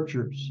Hebrew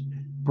Scriptures,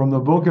 from the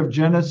book of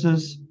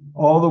Genesis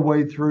all the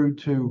way through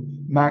to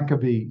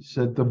Maccabees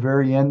at the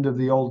very end of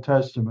the Old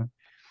Testament.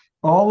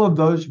 All of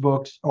those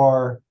books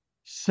are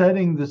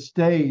setting the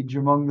stage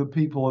among the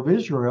people of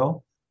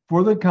Israel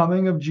for the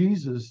coming of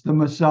Jesus, the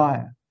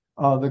Messiah.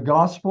 The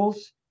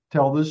Gospels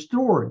tell the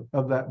story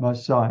of that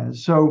Messiah.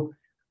 So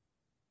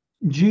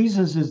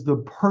Jesus is the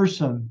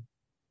person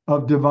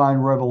of divine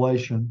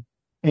revelation,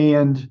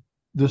 and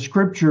the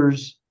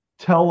Scriptures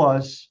tell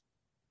us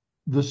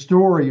the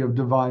story of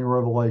divine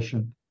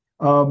revelation.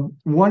 And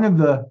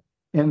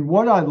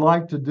what I'd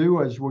like to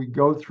do as we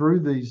go through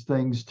these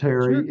things,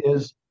 Terry,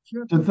 is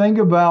to think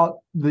about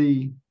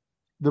the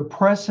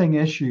pressing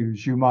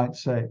issues, you might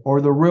say, or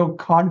the real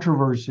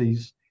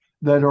controversies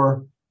that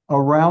are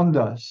around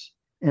us.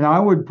 And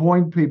I would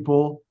point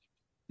people,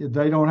 if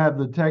they don't have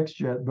the text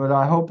yet, but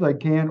I hope they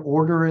can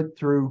order it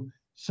through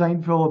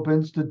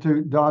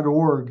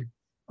stphilipinstitute.org.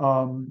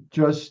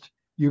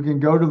 You can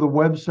go to the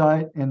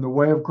website and the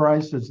Way of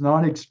Christ. It's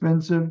not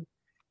expensive.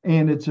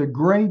 And it's a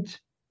great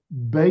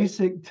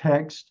basic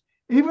text,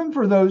 even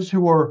for those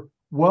who are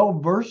well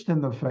versed in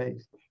the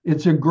faith.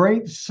 It's a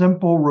great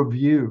simple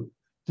review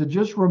to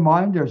just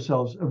remind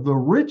ourselves of the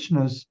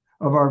richness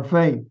of our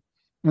faith.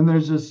 And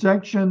there's a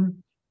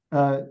section,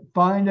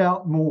 find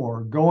out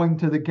more, going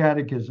to the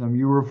catechism.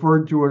 You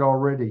referred to it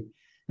already.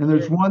 And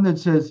there's one that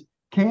says,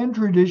 can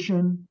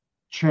tradition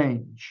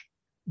change?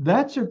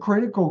 That's a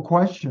critical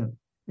question.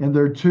 And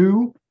there are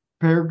two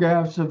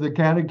paragraphs of the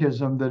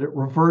catechism that it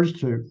refers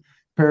to,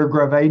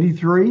 paragraph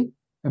 83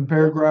 and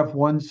paragraph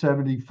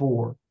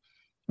 174.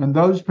 And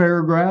those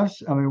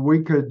paragraphs, I mean,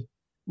 we could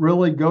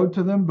really go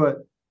to them, but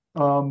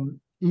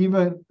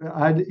even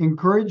I'd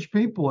encourage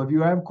people, if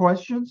you have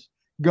questions,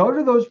 go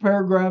to those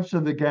paragraphs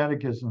of the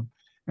catechism.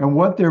 And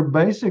what they're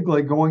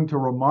basically going to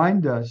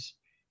remind us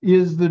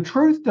is the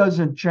truth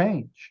doesn't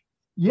change.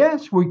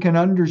 Yes, we can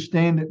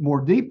understand it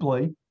more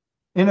deeply.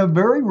 In a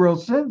very real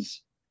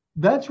sense,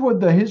 that's what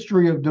the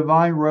history of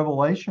divine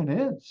revelation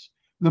is.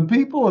 The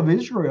people of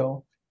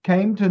Israel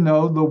came to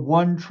know the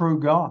one true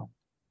God.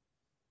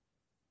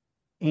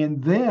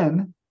 And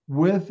then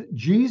with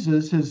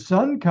Jesus, his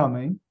son,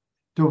 coming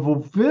to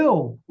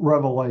fulfill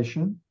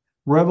revelation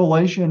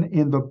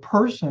in the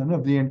person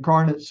of the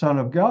incarnate Son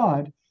of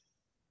God,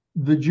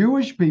 the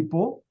Jewish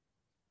people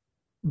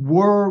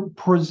were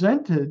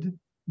presented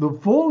the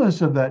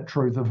fullness of that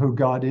truth of who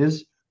God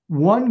is,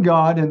 one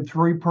God in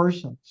three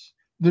persons,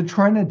 the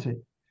Trinity.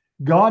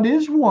 God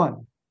is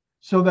one.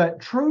 So that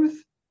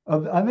truth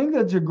of, I think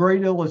that's a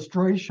great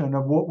illustration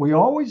of what we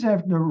always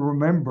have to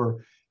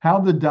remember, how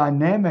the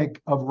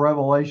dynamic of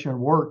revelation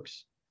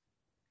works.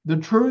 The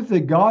truth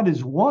that God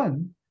is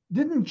one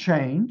didn't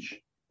change.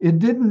 It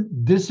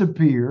didn't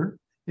disappear.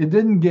 It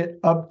didn't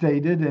get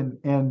updated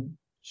and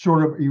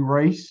sort of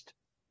erased.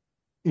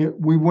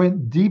 We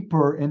went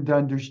deeper into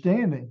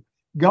understanding.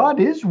 God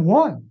is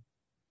one,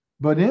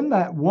 but in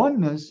that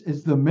oneness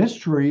is the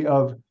mystery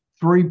of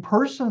three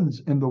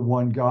persons in the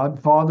one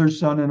God, Father,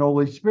 Son, and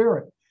Holy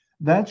Spirit.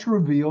 That's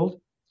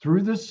revealed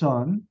through the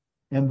Son,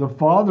 and the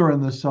Father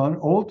and the Son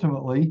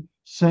ultimately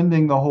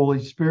sending the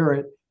Holy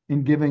Spirit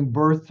and giving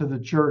birth to the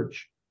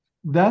church.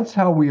 That's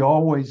how we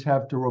always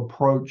have to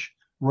approach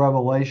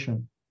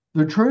revelation.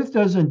 The truth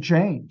doesn't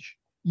change.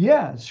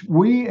 Yes,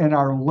 we in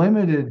our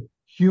limited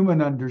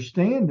human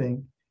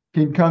understanding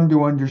can come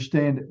to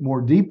understand it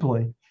more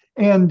deeply.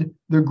 And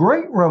the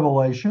great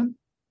revelation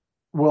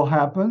will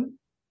happen.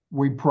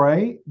 We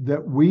pray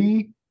that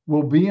we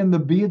will be in the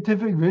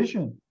beatific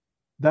vision.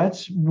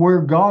 That's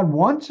where God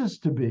wants us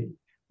to be,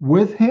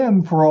 with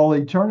him for all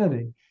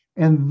eternity.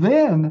 And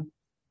then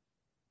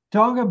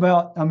talk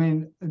about, I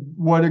mean,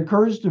 what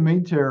occurs to me,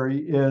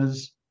 Terry,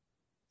 is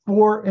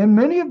and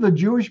many of the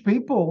Jewish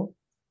people,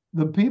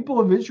 the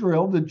people of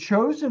Israel, the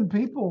chosen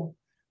people,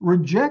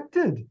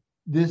 rejected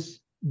this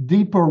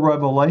deeper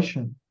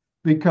revelation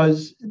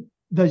because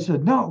they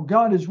said, no,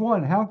 God is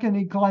one. How can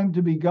he claim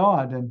to be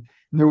God? And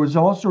there was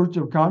all sorts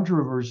of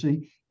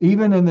controversy,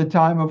 even in the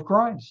time of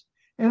Christ.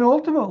 And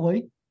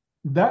ultimately,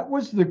 that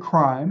was the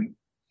crime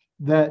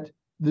that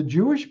the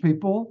Jewish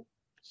people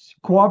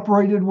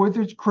cooperated with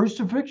its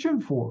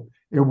crucifixion for.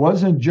 It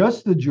wasn't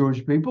just the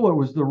Jewish people, it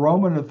was the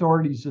Roman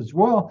authorities as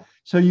well.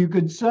 So you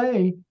could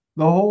say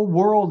the whole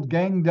world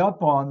ganged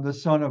up on the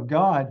Son of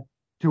God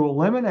to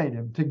eliminate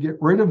him, to get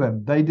rid of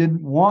him. They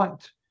didn't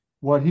want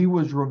what he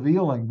was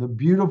revealing, the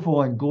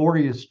beautiful and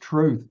glorious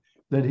truth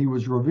that he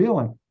was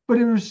revealing. But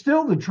it was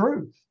still the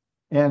truth.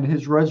 And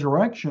his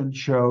resurrection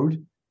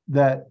showed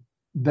that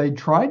they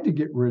tried to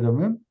get rid of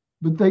him,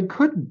 but they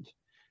couldn't.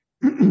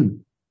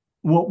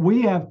 What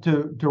we have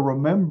to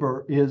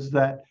remember is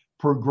that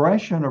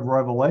progression of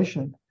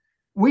revelation.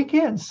 We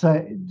can't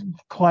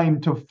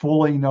claim to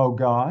fully know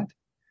God.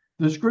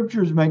 The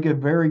scriptures make it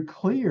very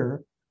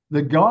clear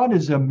that God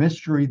is a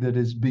mystery that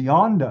is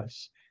beyond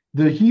us.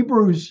 The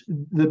Hebrews,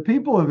 the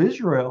people of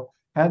Israel,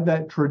 had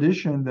that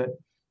tradition that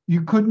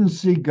you couldn't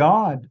see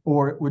God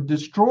or it would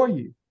destroy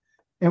you.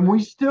 And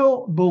we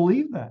still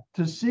believe that.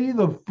 To see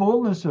the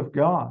fullness of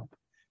God,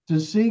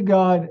 to see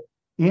God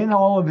in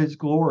all of his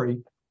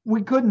glory,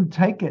 we couldn't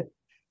take it.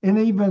 And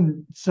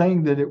even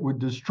saying that it would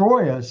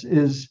destroy us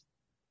is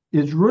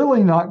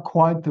really not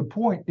quite the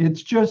point.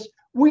 It's just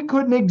we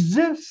couldn't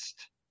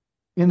exist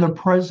in the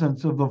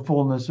presence of the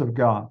fullness of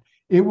God.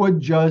 It would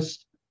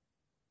just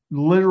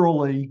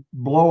literally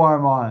blow our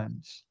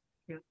minds.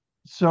 Yeah.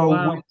 So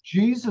when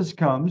Jesus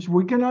comes,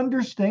 we can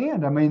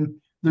understand. I mean,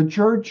 the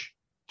church,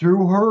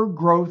 through her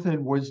growth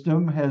in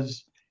wisdom,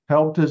 has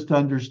helped us to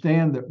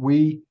understand that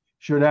we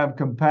should have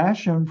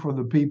compassion for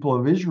the people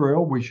of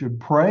Israel. We should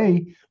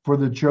pray for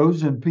the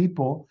chosen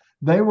people.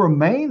 They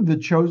remain the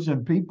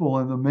chosen people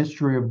in the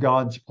mystery of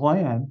God's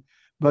plan,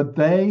 but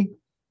they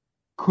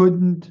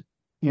couldn't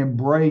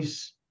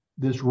embrace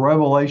this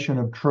revelation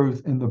of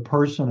truth in the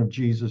person of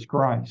Jesus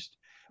Christ.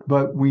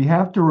 But we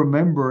have to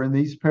remember in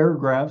these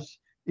paragraphs,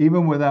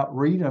 even without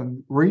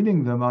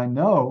reading them, I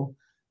know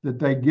that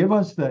they give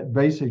us that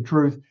basic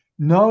truth.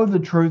 No, the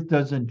truth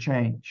doesn't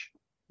change.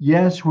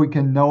 Yes, we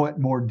can know it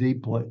more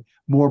deeply,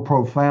 more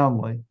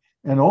profoundly.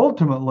 And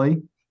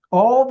ultimately,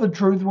 all the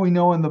truth we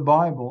know in the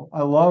Bible,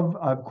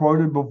 I've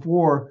quoted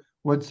before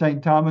what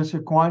St. Thomas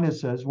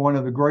Aquinas says, one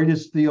of the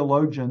greatest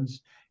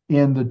theologians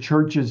in the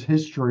church's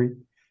history.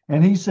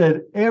 And he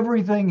said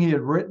everything he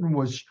had written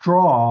was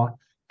straw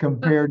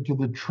compared to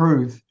the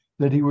truth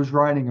that he was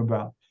writing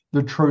about,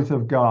 the truth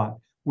of God.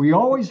 We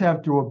always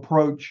have to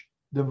approach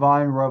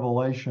divine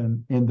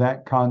revelation in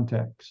that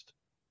context.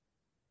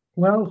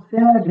 Well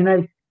said. And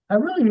I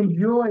really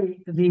enjoy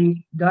the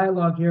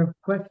dialogue here,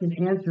 question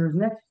answers.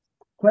 Next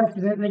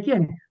question. And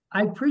again,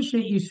 I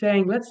appreciate you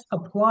saying, let's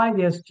apply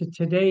this to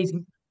today's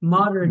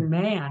modern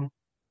man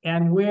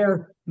and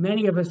where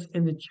many of us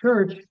in the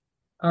church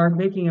are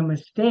making a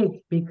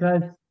mistake,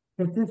 because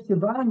if this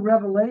divine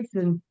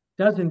revelation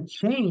doesn't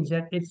change,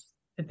 that it's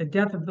at the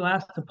death of the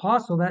last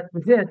apostle, that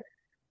was it,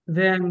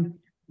 then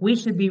we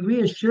should be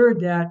reassured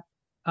that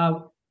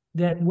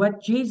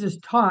what Jesus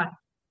taught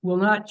will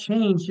not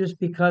change just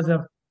because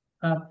of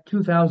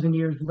 2,000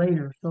 years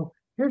later. So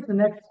here's the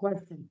next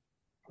question.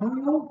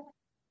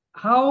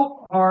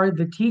 How are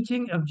the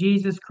teaching of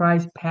Jesus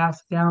Christ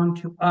passed down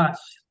to us?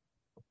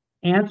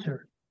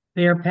 Answer.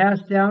 They are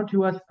passed down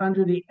to us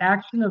under the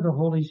action of the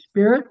Holy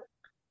Spirit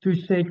through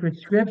sacred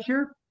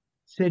scripture,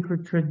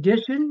 sacred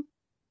tradition,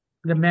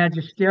 the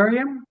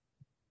magisterium.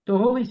 The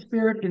Holy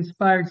Spirit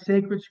inspired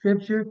sacred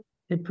scripture.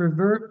 It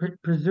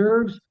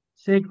preserves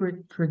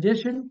sacred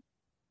tradition,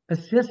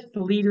 assists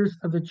the leaders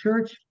of the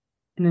church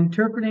in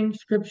interpreting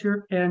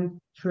scripture and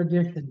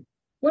tradition.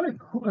 What a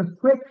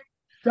quick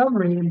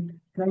summary. And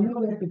I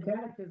know that the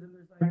catechism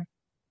is like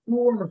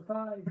 4 or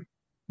 5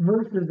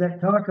 verses that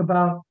talk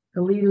about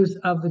the leaders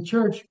of the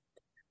church.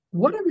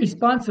 What a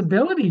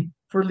responsibility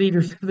for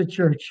leaders of the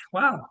church.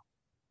 Wow.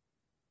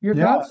 Your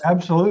thoughts?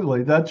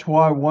 Absolutely. That's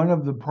why one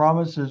of the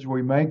promises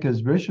we make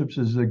as bishops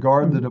is to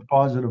guard the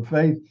deposit of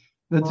faith.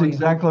 That's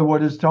exactly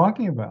what it's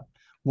talking about.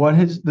 What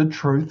is the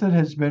truth that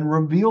has been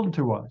revealed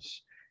to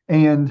us?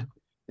 And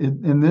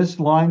this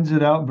lines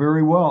it out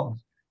very well.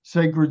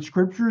 Sacred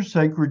scripture,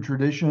 sacred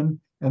tradition,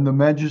 and the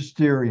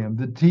magisterium,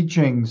 the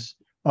teachings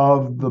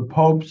of the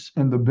popes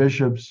and the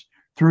bishops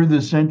through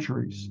the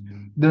centuries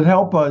that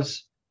help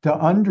us to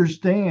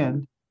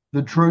understand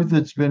the truth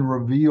that's been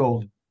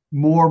revealed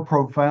more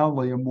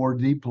profoundly and more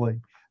deeply,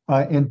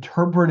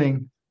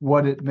 interpreting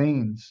what it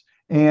means.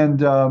 And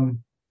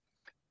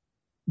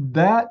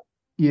that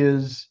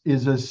is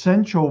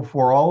essential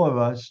for all of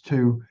us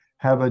to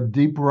have a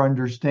deeper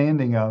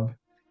understanding of,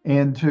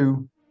 and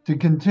to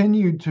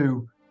continue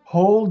to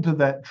hold to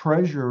that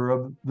treasure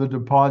of the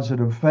deposit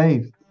of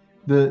faith,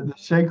 the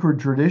sacred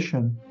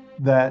tradition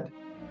that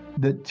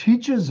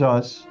teaches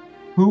us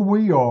who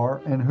we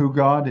are and who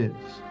God is.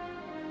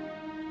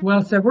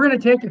 Well said. We're going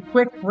to take a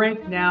quick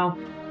break now,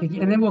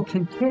 and then we'll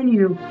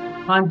continue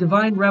on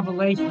divine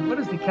revelation. What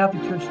does the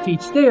Catholic Church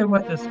teach? Stay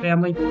with us,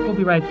 family. We'll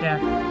be right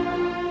back.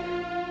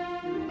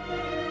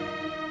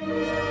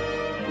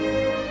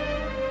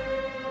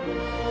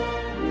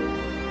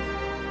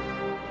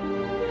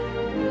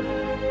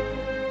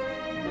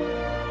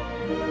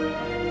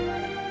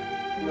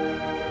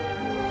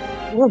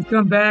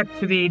 Welcome back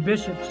to the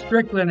Bishop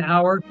Strickland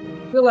Hour.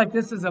 I feel like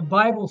this is a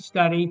Bible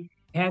study,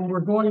 and we're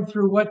going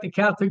through what the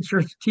Catholic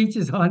Church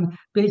teaches on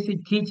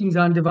basic teachings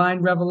on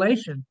divine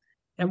revelation.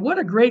 And what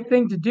a great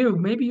thing to do.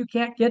 Maybe you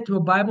can't get to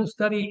a Bible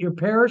study at your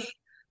parish,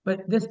 but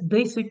this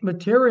basic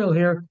material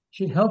here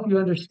should help you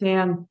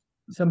understand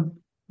some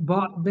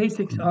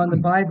basics on the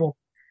Bible.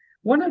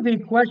 One of the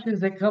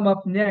questions that come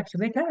up next,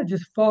 and they kind of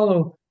just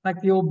follow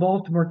like the old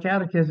Baltimore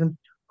Catechism,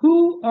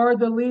 who are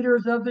the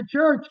leaders of the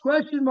church?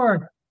 Question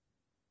mark.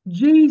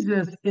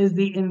 Jesus is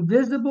the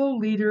invisible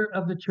leader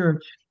of the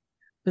church.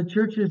 The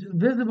church's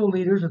visible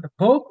leaders are the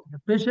Pope, the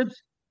bishops,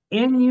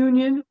 in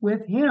union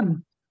with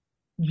him.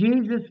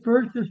 Jesus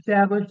first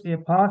established the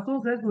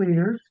apostles as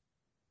leaders,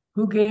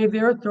 who gave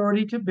their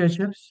authority to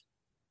bishops.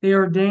 They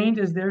ordained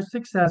as their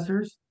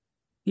successors.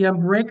 The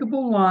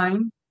unbreakable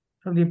line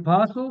from the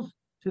apostles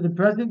to the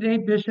present day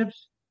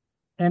bishops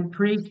and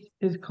priests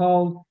is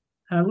called,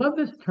 and I love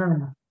this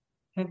term,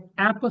 an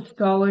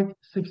apostolic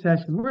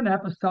succession. We're an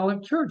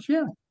apostolic church,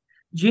 yeah.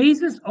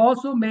 Jesus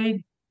also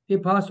made the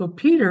apostle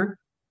Peter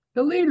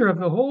the leader of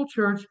the whole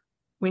church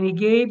when he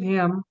gave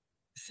him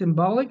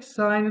symbolic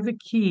sign of the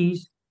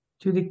keys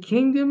to the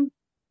kingdom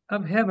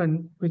of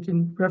heaven. We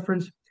can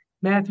reference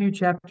Matthew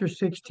chapter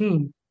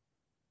 16.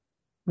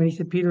 When he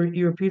said, Peter,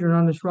 you are Peter, and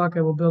on this rock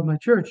I will build my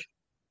church.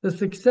 The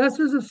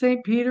successors of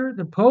St. Peter,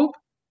 the Pope,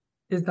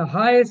 is the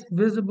highest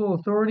visible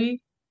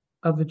authority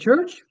of the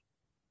church.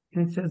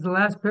 And it says the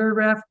last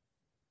paragraph,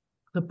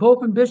 the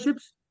Pope and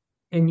bishops,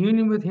 in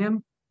union with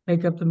him,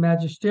 make up the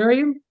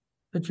magisterium,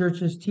 the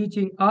church's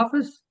teaching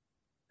office.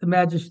 The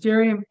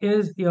magisterium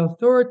is the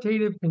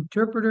authoritative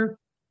interpreter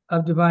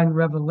of divine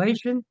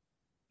revelation,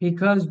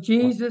 because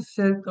Jesus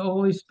sent the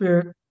Holy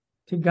Spirit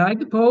to guide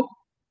the Pope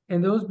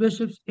and those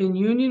bishops in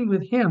union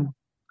with him.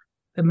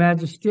 The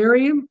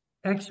magisterium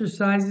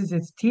exercises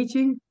its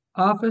teaching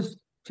office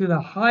to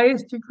the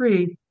highest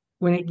degree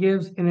when it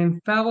gives an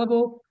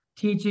infallible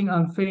teaching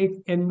on faith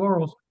and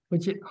morals,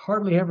 which it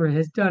hardly ever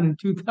has done in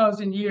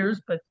 2,000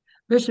 years. But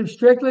Bishop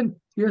Strickland,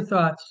 your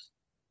thoughts?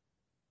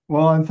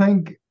 Well, I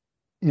think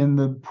in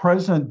the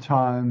present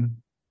time,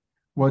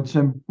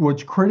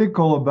 What's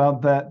critical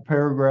about that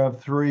paragraph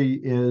 3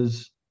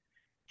 is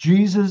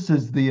Jesus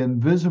is the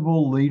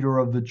invisible leader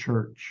of the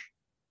church.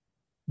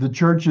 The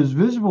church's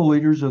visible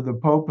leaders are the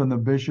Pope and the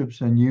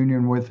bishops in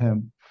union with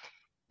him.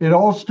 It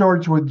all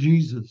starts with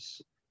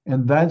Jesus,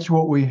 and that's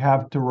what we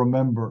have to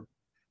remember.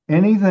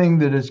 Anything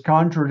that is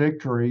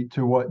contradictory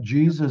to what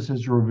Jesus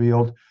has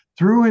revealed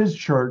through his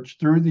church,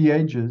 through the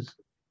ages,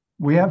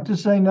 we have to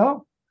say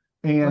no.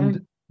 And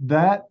Right.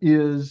 that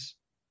is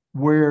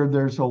where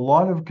there's a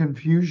lot of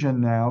confusion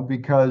now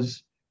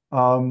because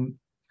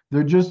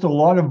there are just a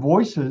lot of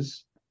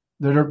voices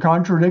that are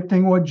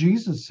contradicting what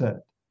Jesus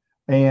said.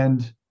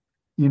 And,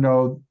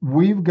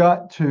 we've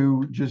got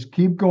to just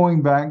keep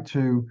going back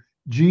to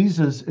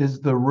Jesus is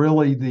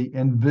really the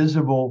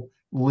invisible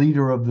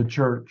leader of the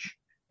church.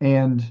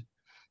 And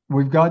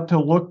we've got to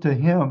look to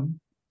him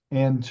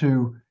and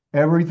to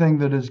everything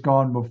that has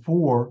gone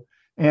before.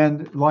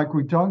 And like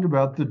we talked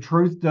about, the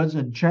truth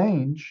doesn't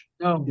change,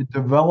 No. it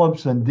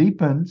develops and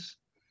deepens.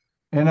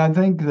 And I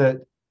think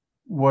that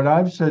what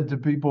I've said to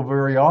people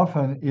very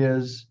often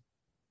is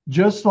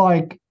just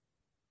like,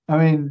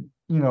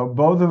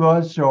 both of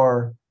us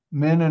are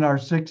men in our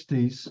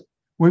 60s.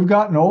 We've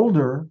gotten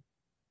older,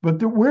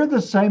 but we're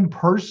the same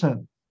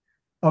person.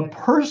 A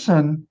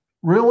person,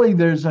 really,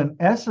 there's an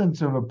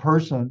essence of a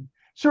person.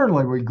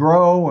 Certainly, we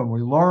grow and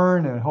we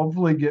learn and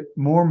hopefully get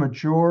more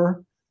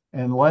mature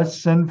and less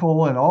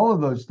sinful and all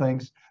of those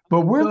things.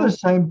 But we're the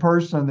same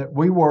person that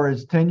we were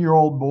as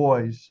 10-year-old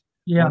boys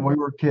Yeah. when we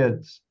were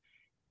kids.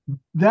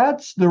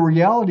 That's the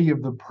reality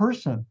of the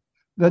person.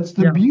 That's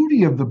the Yeah.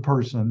 beauty of the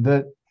person,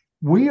 that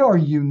we are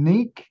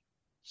unique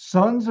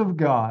sons of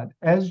God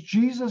as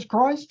Jesus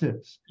Christ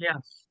is,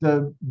 Yes.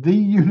 the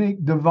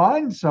unique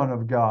divine Son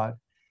of God.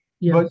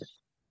 Yes. But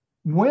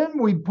when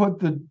we put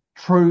the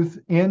truth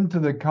into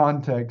the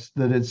context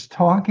that it's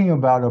talking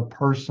about a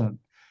person,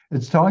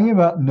 it's talking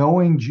about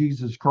knowing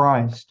Jesus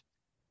Christ,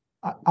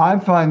 I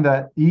find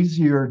that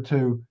easier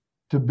to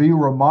be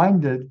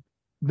reminded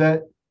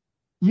that,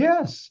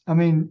 yes,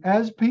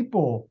 as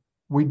people,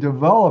 we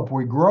develop,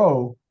 we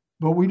grow,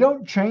 but we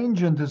don't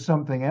change into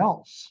something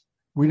else.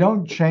 We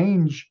don't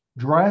change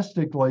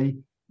drastically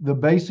the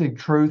basic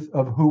truth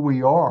of who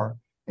we are,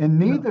 and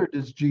neither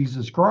does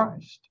Jesus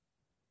Christ.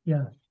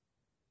 Yeah.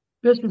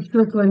 Bishop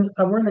Strickland,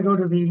 we're going to go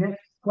to the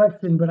next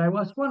question, but I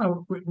just want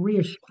to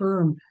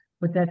reaffirm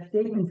what that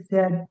statement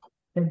said,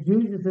 that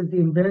Jesus is the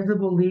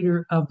invisible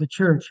leader of the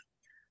church.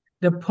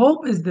 The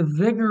Pope is the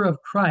vigor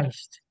of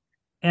Christ.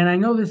 And I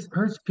know this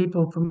hurts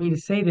people for me to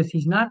say this.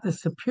 He's not the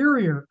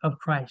superior of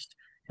Christ.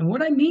 And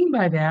what I mean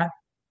by that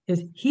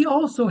is he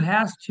also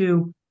has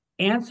to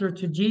answer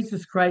to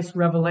Jesus Christ's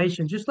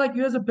revelation, just like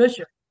you as a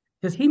bishop,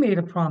 because he made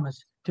a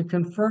promise to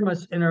confirm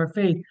us in our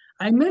faith.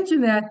 I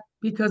mention that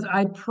because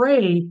I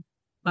pray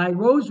my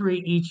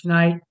rosary each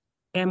night,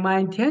 and my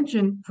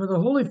intention for the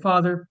Holy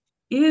Father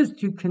is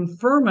to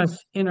confirm us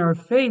in our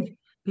faith,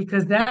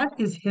 because that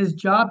is his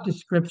job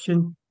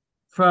description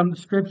from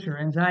Scripture.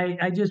 And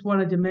I just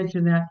wanted to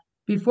mention that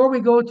before we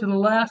go to the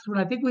last one.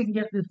 I think we can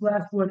get this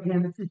last one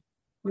in.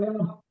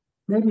 Well,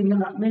 maybe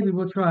not. Maybe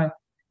we'll try.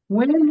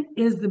 When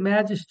is the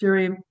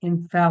magisterium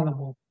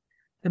infallible?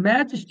 The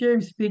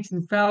magisterium speaks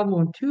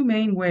infallible in two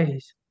main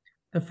ways.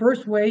 The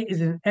first way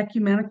is an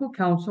ecumenical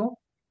council,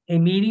 a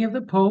meeting of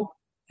the Pope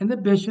and the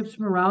bishops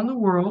from around the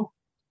world.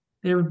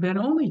 There have been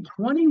only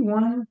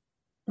 21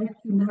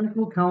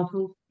 ecumenical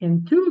councils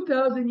in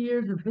 2,000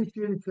 years of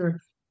history of the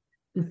church.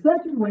 The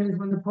second way is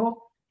when the Pope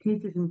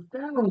teaches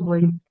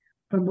infallibly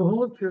from the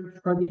whole church,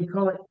 or they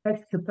call it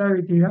ex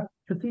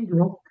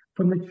cathedral,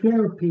 from the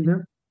chair of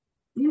Peter.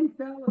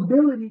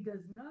 Infallibility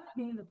does not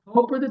mean the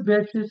Pope or the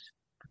bishops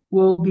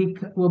will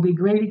be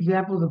great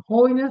examples of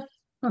holiness,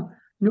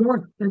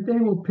 nor that they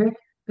will pick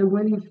the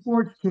winning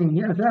sports team.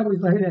 Yes, I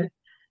always like that.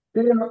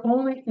 They are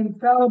only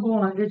infallible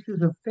on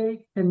issues of faith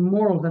and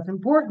morals. That's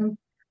important.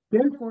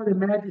 Therefore, the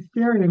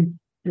magisterium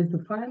is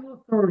the final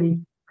authority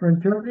for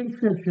interpreting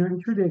scripture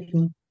and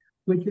tradition,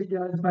 which it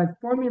does by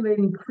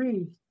formulating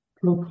creeds,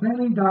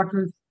 proclaiming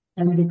doctrines,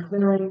 and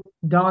declaring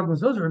dogmas.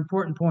 Those are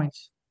important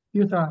points.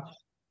 Your thoughts?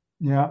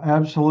 Yeah,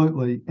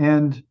 absolutely.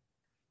 And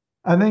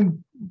I think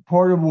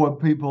part of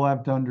what people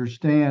have to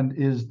understand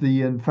is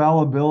the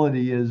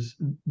infallibility is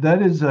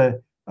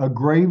a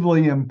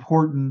gravely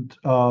important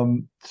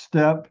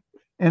step.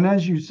 And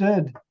as you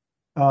said,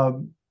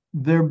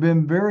 there have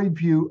been very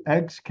few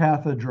ex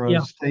cathedra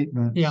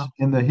statements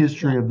in the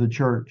history of the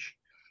church.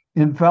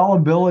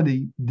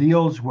 Infallibility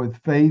deals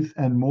with faith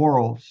and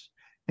morals.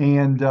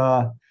 And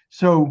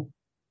so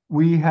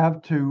we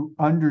have to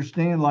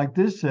understand, like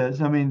this says,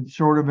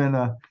 sort of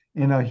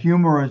in a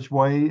humorous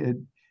way,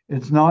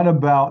 it's not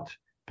about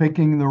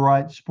picking the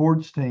right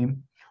sports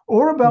team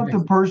or about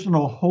the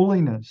personal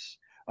holiness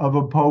of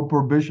a pope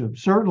or bishop.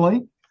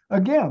 Certainly,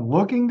 again,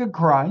 looking to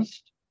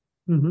Christ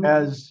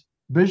as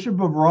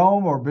Bishop of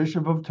Rome or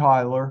Bishop of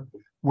Tyler,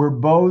 we're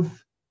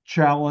both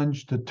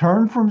challenged to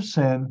turn from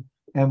sin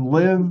and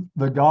live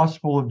the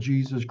gospel of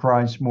Jesus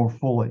Christ more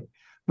fully.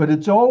 But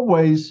it's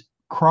always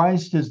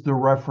Christ is the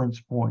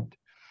reference point.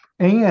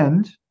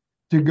 And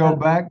to go Yeah.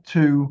 back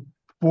to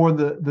for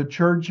the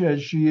church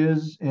as she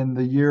is in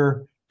the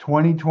year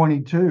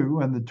 2022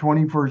 and the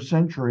 21st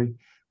century.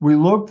 We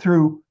look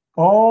through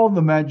all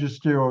the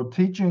magisterial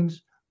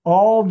teachings,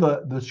 all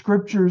the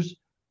scriptures,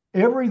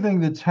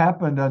 everything that's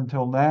happened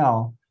until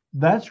now.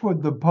 That's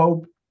what the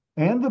Pope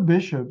and the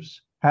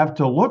bishops have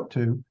to look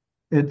to.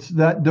 It's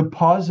that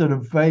deposit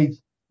of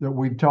faith that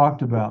we've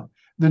talked about.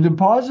 The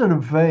deposit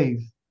of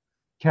faith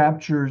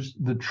captures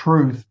the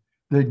truth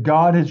that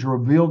God has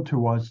revealed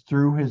to us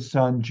through his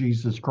son,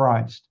 Jesus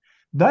Christ.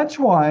 That's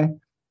why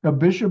a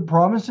bishop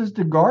promises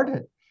to guard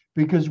it,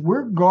 because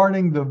we're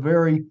guarding the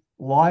very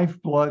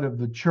lifeblood of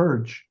the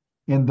church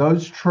in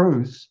those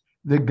truths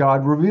that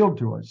God revealed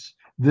to us.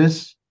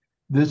 This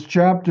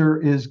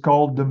chapter is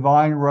called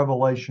Divine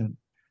Revelation,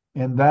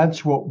 and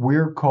that's what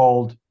we're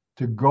called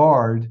to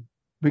guard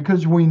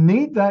because we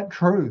need that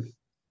truth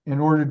in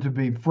order to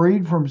be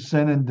freed from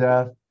sin and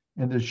death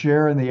and to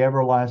share in the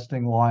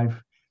everlasting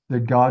life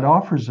that God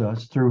offers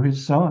us through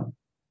his son.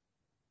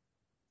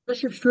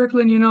 Bishop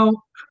Strickland,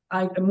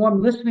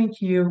 I'm listening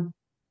to you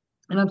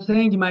and I'm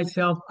saying to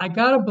myself, I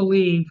got to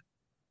believe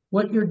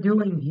what you're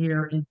doing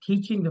here in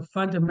teaching the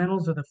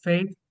fundamentals of the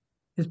faith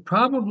is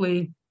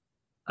probably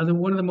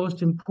one of the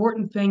most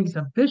important things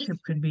a bishop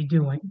could be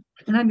doing.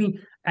 And I mean,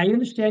 I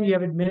understand you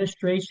have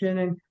administration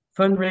and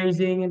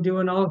fundraising and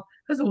doing all,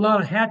 there's a lot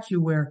of hats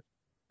you wear,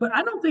 but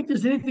I don't think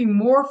there's anything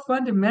more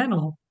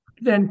fundamental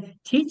than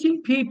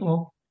teaching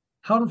people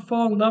how to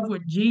fall in love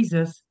with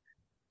Jesus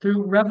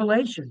through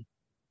revelation.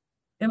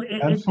 Do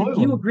you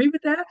Absolutely. agree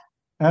with that?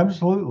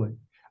 Absolutely.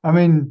 I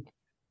mean,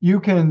 you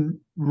can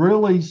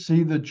really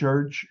see the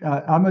church.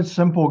 I'm a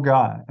simple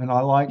guy and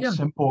I like Yeah,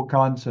 simple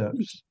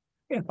concepts.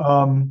 yeah,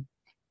 Um,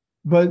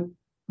 but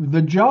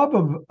the job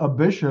of a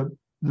bishop,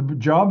 the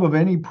job of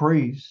any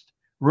priest,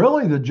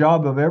 really the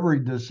job of every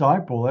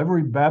disciple,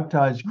 every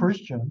baptized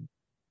Christian,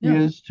 yeah.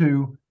 is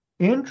to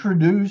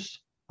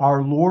introduce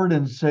our Lord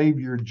and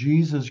Savior,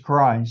 Jesus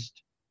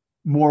Christ,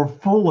 more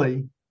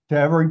fully to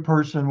every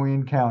person we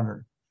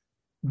encounter.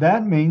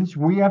 That means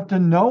we have to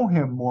know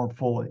him more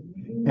fully.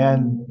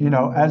 And,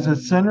 as a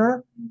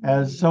sinner,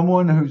 as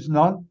someone who's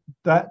not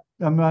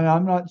I'm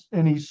not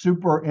any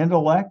super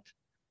intellect,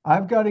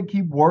 I've got to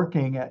keep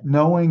working at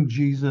knowing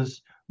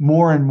Jesus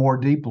more and more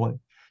deeply.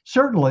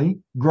 Certainly,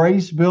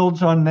 grace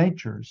builds on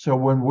nature. So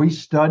when we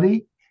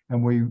study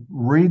and we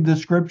read the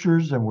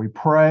scriptures and we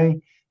pray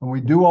and we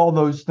do all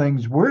those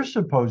things we're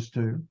supposed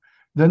to,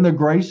 then the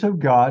grace of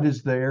God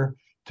is there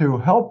to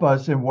help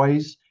us in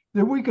ways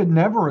that we could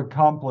never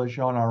accomplish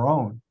on our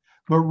own.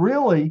 But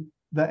really,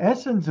 the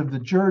essence of the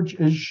church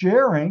is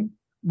sharing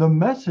the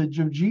message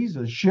of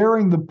Jesus,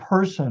 sharing the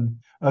person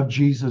of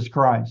Jesus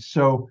Christ.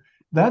 So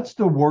that's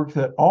the work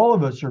that all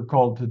of us are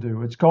called to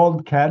do. It's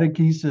called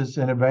catechesis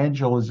and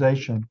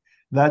evangelization.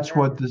 That's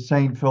what the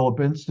St. Philip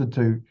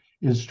Institute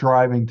is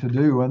striving to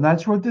do. And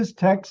that's what this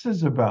text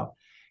is about.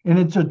 And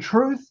it's a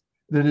truth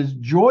that is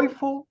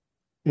joyful.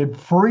 It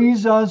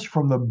frees us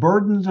from the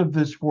burdens of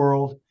this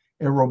world.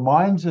 It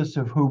reminds us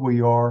of who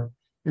we are.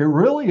 It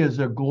really is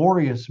a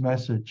glorious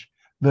message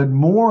that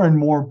more and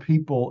more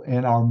people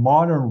in our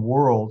modern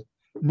world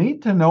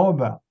need to know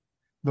about.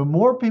 The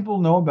more people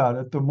know about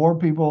it, the more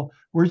people,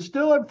 we're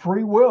still at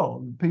free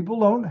will. People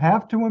don't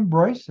have to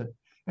embrace it,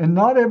 and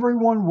not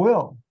everyone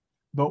will.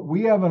 But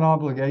we have an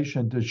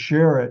obligation to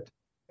share it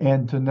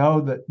and to know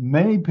that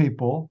many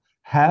people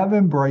have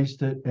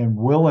embraced it and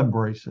will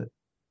embrace it.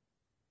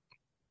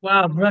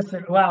 Wow,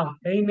 blessing. Wow,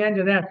 amen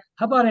to that.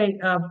 How about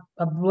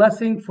a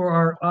blessing for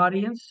our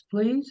audience,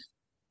 please?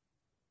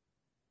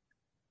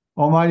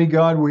 Almighty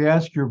God, we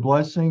ask your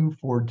blessing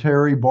for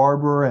Terry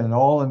Barber and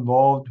all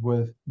involved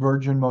with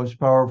Virgin Most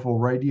Powerful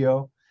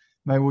Radio.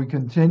 May we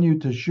continue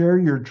to share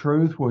your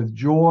truth with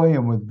joy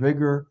and with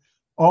vigor,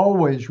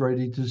 always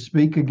ready to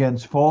speak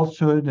against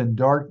falsehood and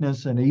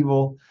darkness and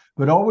evil,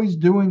 but always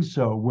doing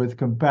so with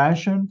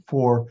compassion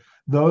for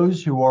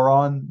those who are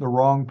on the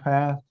wrong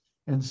path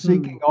and Hmm.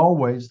 seeking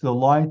always the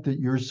light that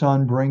your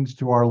Son brings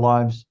to our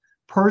lives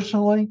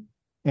personally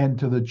and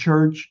to the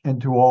church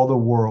and to all the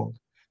world.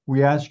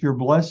 We ask your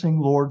blessing,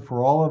 Lord,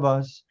 for all of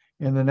us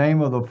in the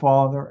name of the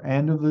Father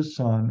and of the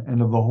Son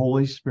and of the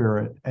Holy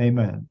Spirit.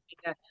 Amen.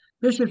 Yeah.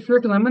 Bishop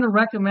Strickland, I'm going to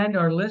recommend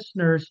our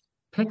listeners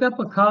pick up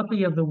a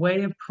copy of the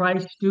Way of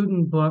Christ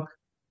student book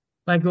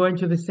by going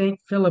to the St.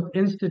 Philip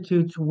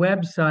Institute's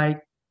website.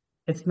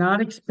 It's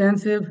not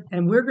expensive,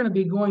 and we're going to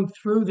be going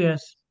through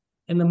this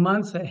in the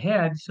months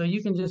ahead, so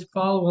you can just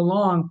follow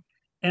along.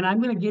 And I'm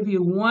going to give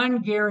you one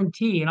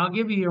guarantee, and I'll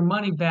give you your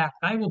money back.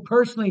 I will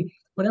personally,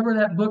 whatever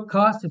that book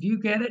costs, if you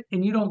get it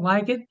and you don't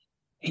like it,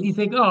 and you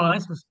think, oh,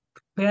 this was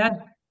bad,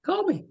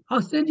 call me.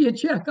 I'll send you a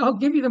check. I'll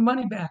give you the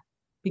money back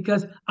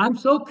because I'm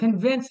so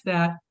convinced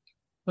that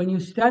when you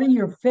study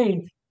your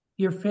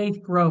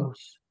faith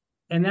grows.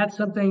 And that's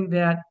something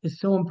that is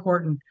so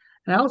important.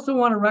 And I also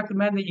want to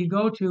recommend that you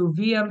go to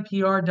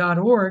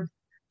vmpr.org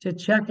to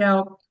check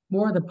out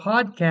more of the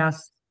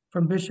podcasts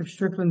from Bishop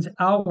Strickland's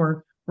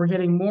Hour. We're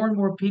getting more and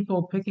more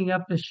people picking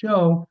up the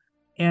show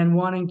and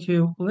wanting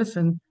to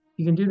listen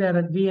You can do that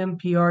at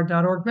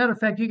vmpr.org. Matter of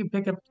fact, you can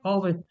pick up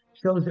all the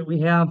shows that we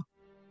have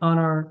on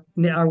our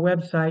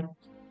website.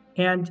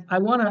 And I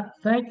want to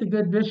thank the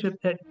good bishop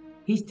that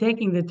he's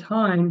taking the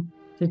time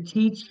to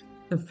teach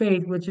the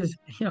faith, which is,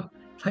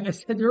 like I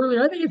said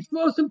earlier, I think it's the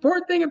most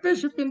important thing a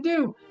bishop can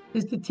do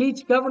is to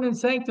teach, govern, and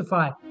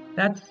sanctify.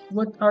 That's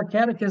what our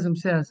catechism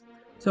says.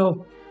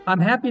 So I'm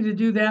happy to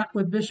do that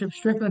with Bishop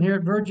Strickland here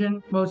at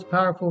Virgin Most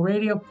Powerful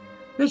Radio.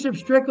 Bishop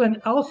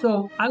Strickland,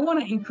 also, I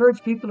want to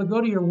encourage people to go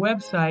to your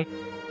website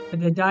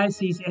at the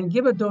diocese and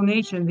give a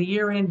donation, the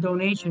year-end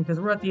donation, because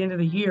we're at the end of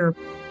the year,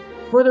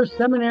 for their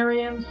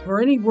seminarians,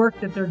 for any work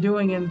that they're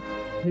doing in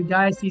the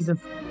Diocese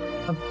of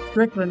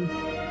Strickland,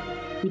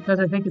 because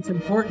I think it's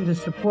important to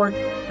support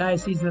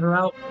dioceses that are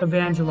out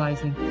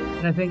evangelizing.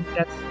 And I think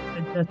that's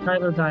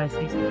Tyler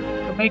Diocese.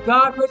 So may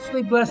God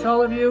richly bless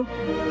all of you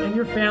and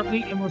your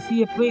family, and we'll see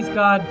you, please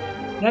God,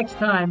 next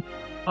time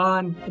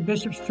on the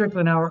Bishop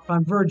Strickland Hour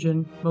on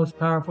Virgin Most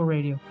Powerful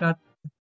Radio. God